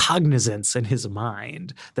some cognizance in his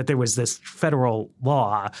mind that there was this federal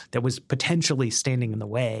law that was potentially standing in the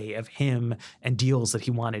way of him and deals that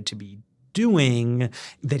he wanted to be doing,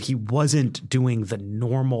 that he wasn't doing the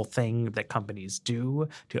normal thing that companies do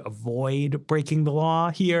to avoid breaking the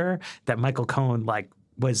law here, that Michael Cohen like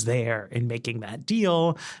was there in making that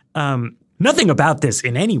deal. Nothing about this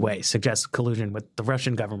in any way suggests collusion with the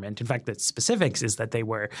Russian government. In fact, the specifics is that they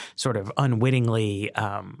were sort of unwittingly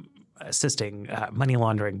assisting money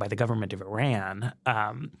laundering by the government of Iran.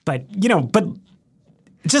 But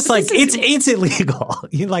just like it's illegal.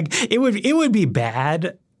 Like it would be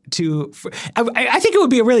bad I think it would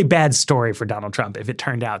be a really bad story for Donald Trump if it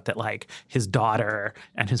turned out that like his daughter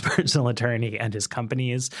and his personal attorney and his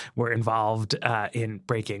companies were involved in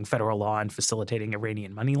breaking federal law and facilitating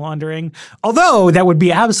Iranian money laundering. Although that would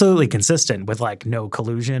be absolutely consistent with like no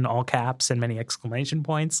collusion, all caps and many exclamation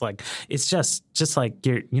points. Like it's just like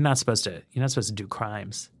you're not supposed to do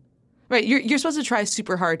crimes. Right. You're supposed to try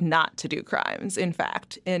super hard not to do crimes, in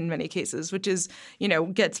fact, in many cases, which is,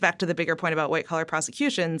 gets back to the bigger point about white-collar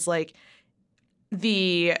prosecutions. Like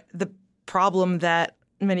the problem that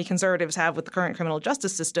many conservatives have with the current criminal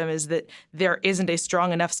justice system is that there isn't a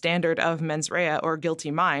strong enough standard of mens rea or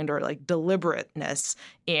guilty mind or like deliberateness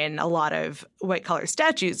in a lot of white-collar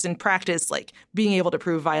statutes. In practice, like being able to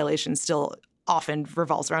prove violations still often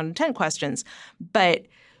revolves around intent questions. But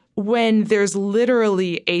when there's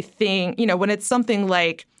literally a thing, when it's something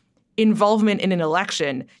like involvement in an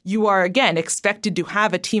election, you are, again, expected to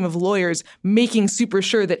have a team of lawyers making super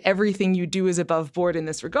sure that everything you do is above board in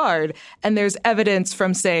this regard. And there's evidence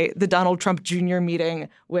from, say, the Donald Trump Jr. meeting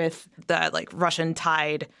with the like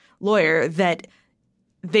Russian-tied lawyer that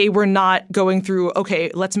they were not going through,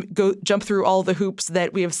 okay, let's go jump through all the hoops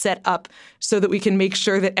that we have set up so that we can make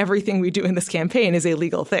sure that everything we do in this campaign is a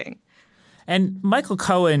legal thing. And Michael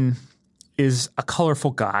Cohen is a colorful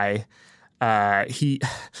guy.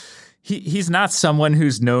 He's not someone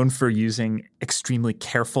who's known for using extremely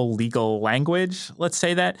careful legal language, let's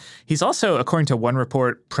say that. He's also, according to one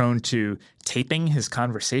report, prone to taping his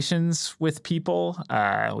conversations with people.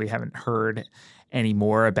 We haven't heard any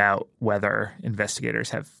more about whether investigators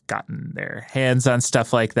have gotten their hands on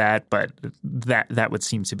stuff like that, but that would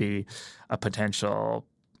seem to be a potential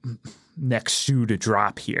next shoe to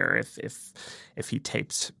drop here if he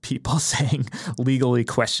tapes people saying legally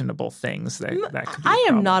questionable things. That could be I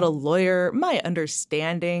am not a lawyer. My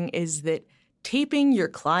understanding is that taping your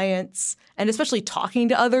clients, and especially talking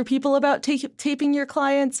to other people about taping your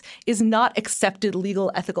clients, is not accepted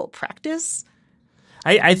legal ethical practice.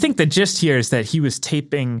 I think the gist here is that he was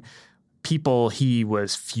taping people he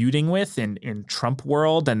was feuding with in Trump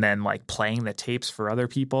world and then like playing the tapes for other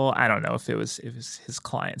people. I don't know if it was his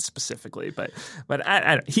clients specifically, but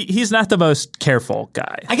he's not the most careful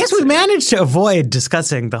guy. I guess we managed to avoid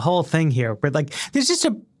discussing the whole thing here, but like there's just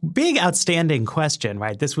a big outstanding question,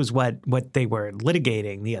 right? This was what they were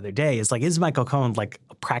litigating the other day is like, is Michael Cohen like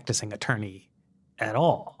a practicing attorney at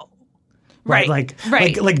all? Right.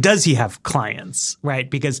 Like, does he have clients? Right.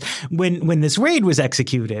 Because when this raid was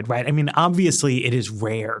executed, right, I mean, obviously it is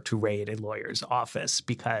rare to raid a lawyer's office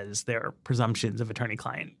because there are presumptions of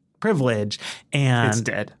attorney-client privilege. And it's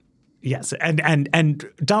dead. Yes. And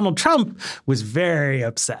Donald Trump was very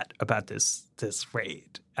upset about this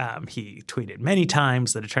raid. He tweeted many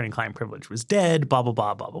times that attorney-client privilege was dead, blah, blah,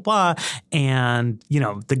 blah, blah, blah, blah. And,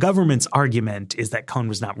 the government's argument is that Cohen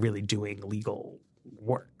was not really doing legal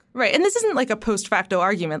work. Right. And this isn't like a post facto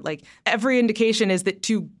argument. Like every indication is that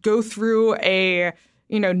to go through a,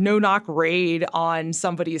 no-knock raid on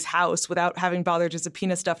somebody's house without having bothered to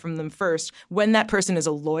subpoena stuff from them first, when that person is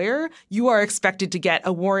a lawyer, you are expected to get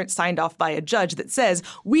a warrant signed off by a judge that says,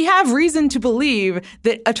 we have reason to believe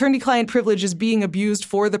that attorney-client privilege is being abused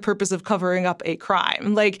for the purpose of covering up a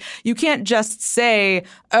crime. Like, you can't just say,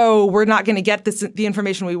 oh, we're not going to get the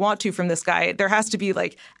information we want to from this guy. There has to be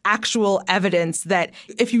like actual evidence that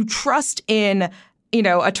if you trust in,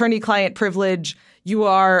 attorney-client privilege, you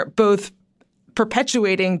are both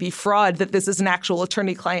perpetuating the fraud that this is an actual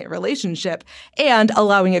attorney-client relationship and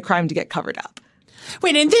allowing a crime to get covered up.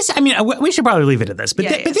 Wait, and this, I mean, we should probably leave it at this, but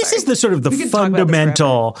this is the sort of the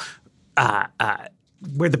fundamental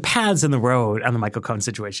where the paths in the road on the Michael Cohen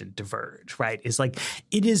situation diverge, right? Is like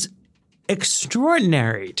it is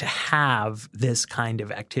extraordinary to have this kind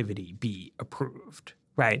of activity be approved.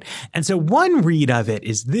 Right. And so one read of it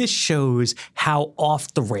is this shows how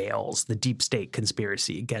off the rails the deep state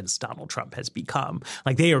conspiracy against Donald Trump has become.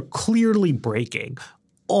 Like they are clearly breaking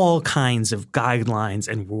all kinds of guidelines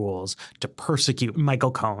and rules to persecute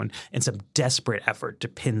Michael Cohen in some desperate effort to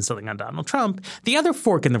pin something on Donald Trump. The other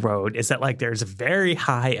fork in the road is that like there's a very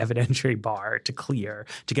high evidentiary bar to clear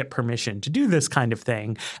to get permission to do this kind of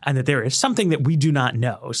thing, and that there is something that we do not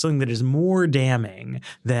know, something that is more damning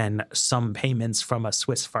than some payments from a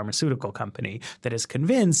Swiss pharmaceutical company that has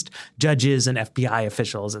convinced judges and FBI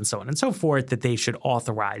officials and so on and so forth that they should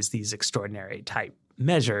authorize these extraordinary type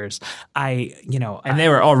measures. And they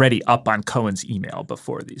were already up on Cohen's email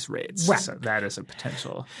before these raids, right. So that is a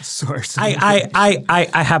potential source. I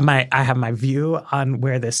have my view on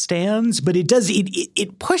where this stands, but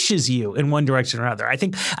it pushes you in one direction or another. I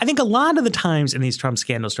think a lot of the times in these Trump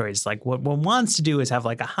scandal stories, like what one wants to do is have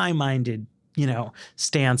like a high-minded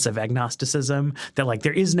stance of agnosticism that like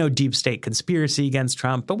there is no deep state conspiracy against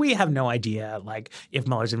Trump, but we have no idea like if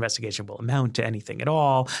Mueller's investigation will amount to anything at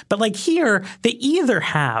all. But like here, they either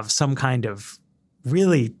have some kind of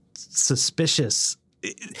really suspicious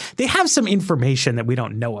they have some information that we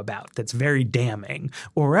don't know about that's very damning,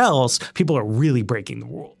 or else people are really breaking the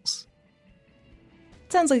rules.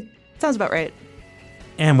 Sounds about right.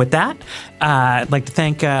 And with that, I'd like to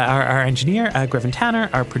thank our engineer, Griffin Tanner,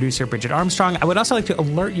 our producer, Bridget Armstrong. I would also like to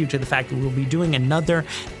alert you to the fact that we'll be doing another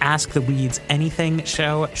Ask the Weeds Anything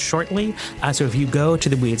show shortly. So if you go to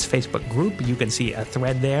the Weeds Facebook group, you can see a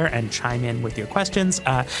thread there and chime in with your questions.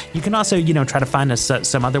 You can also, try to find us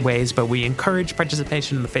some other ways, but we encourage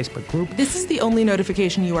participation in the Facebook group. This is the only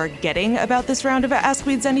notification you are getting about this round of Ask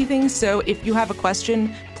Weeds Anything. So if you have a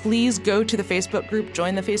question, please go to the Facebook group,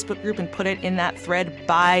 join the Facebook group, and put it in that thread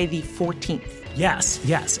by the 14th.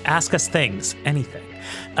 Yes. Ask us things, anything.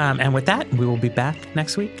 And with that, we will be back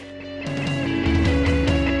next week.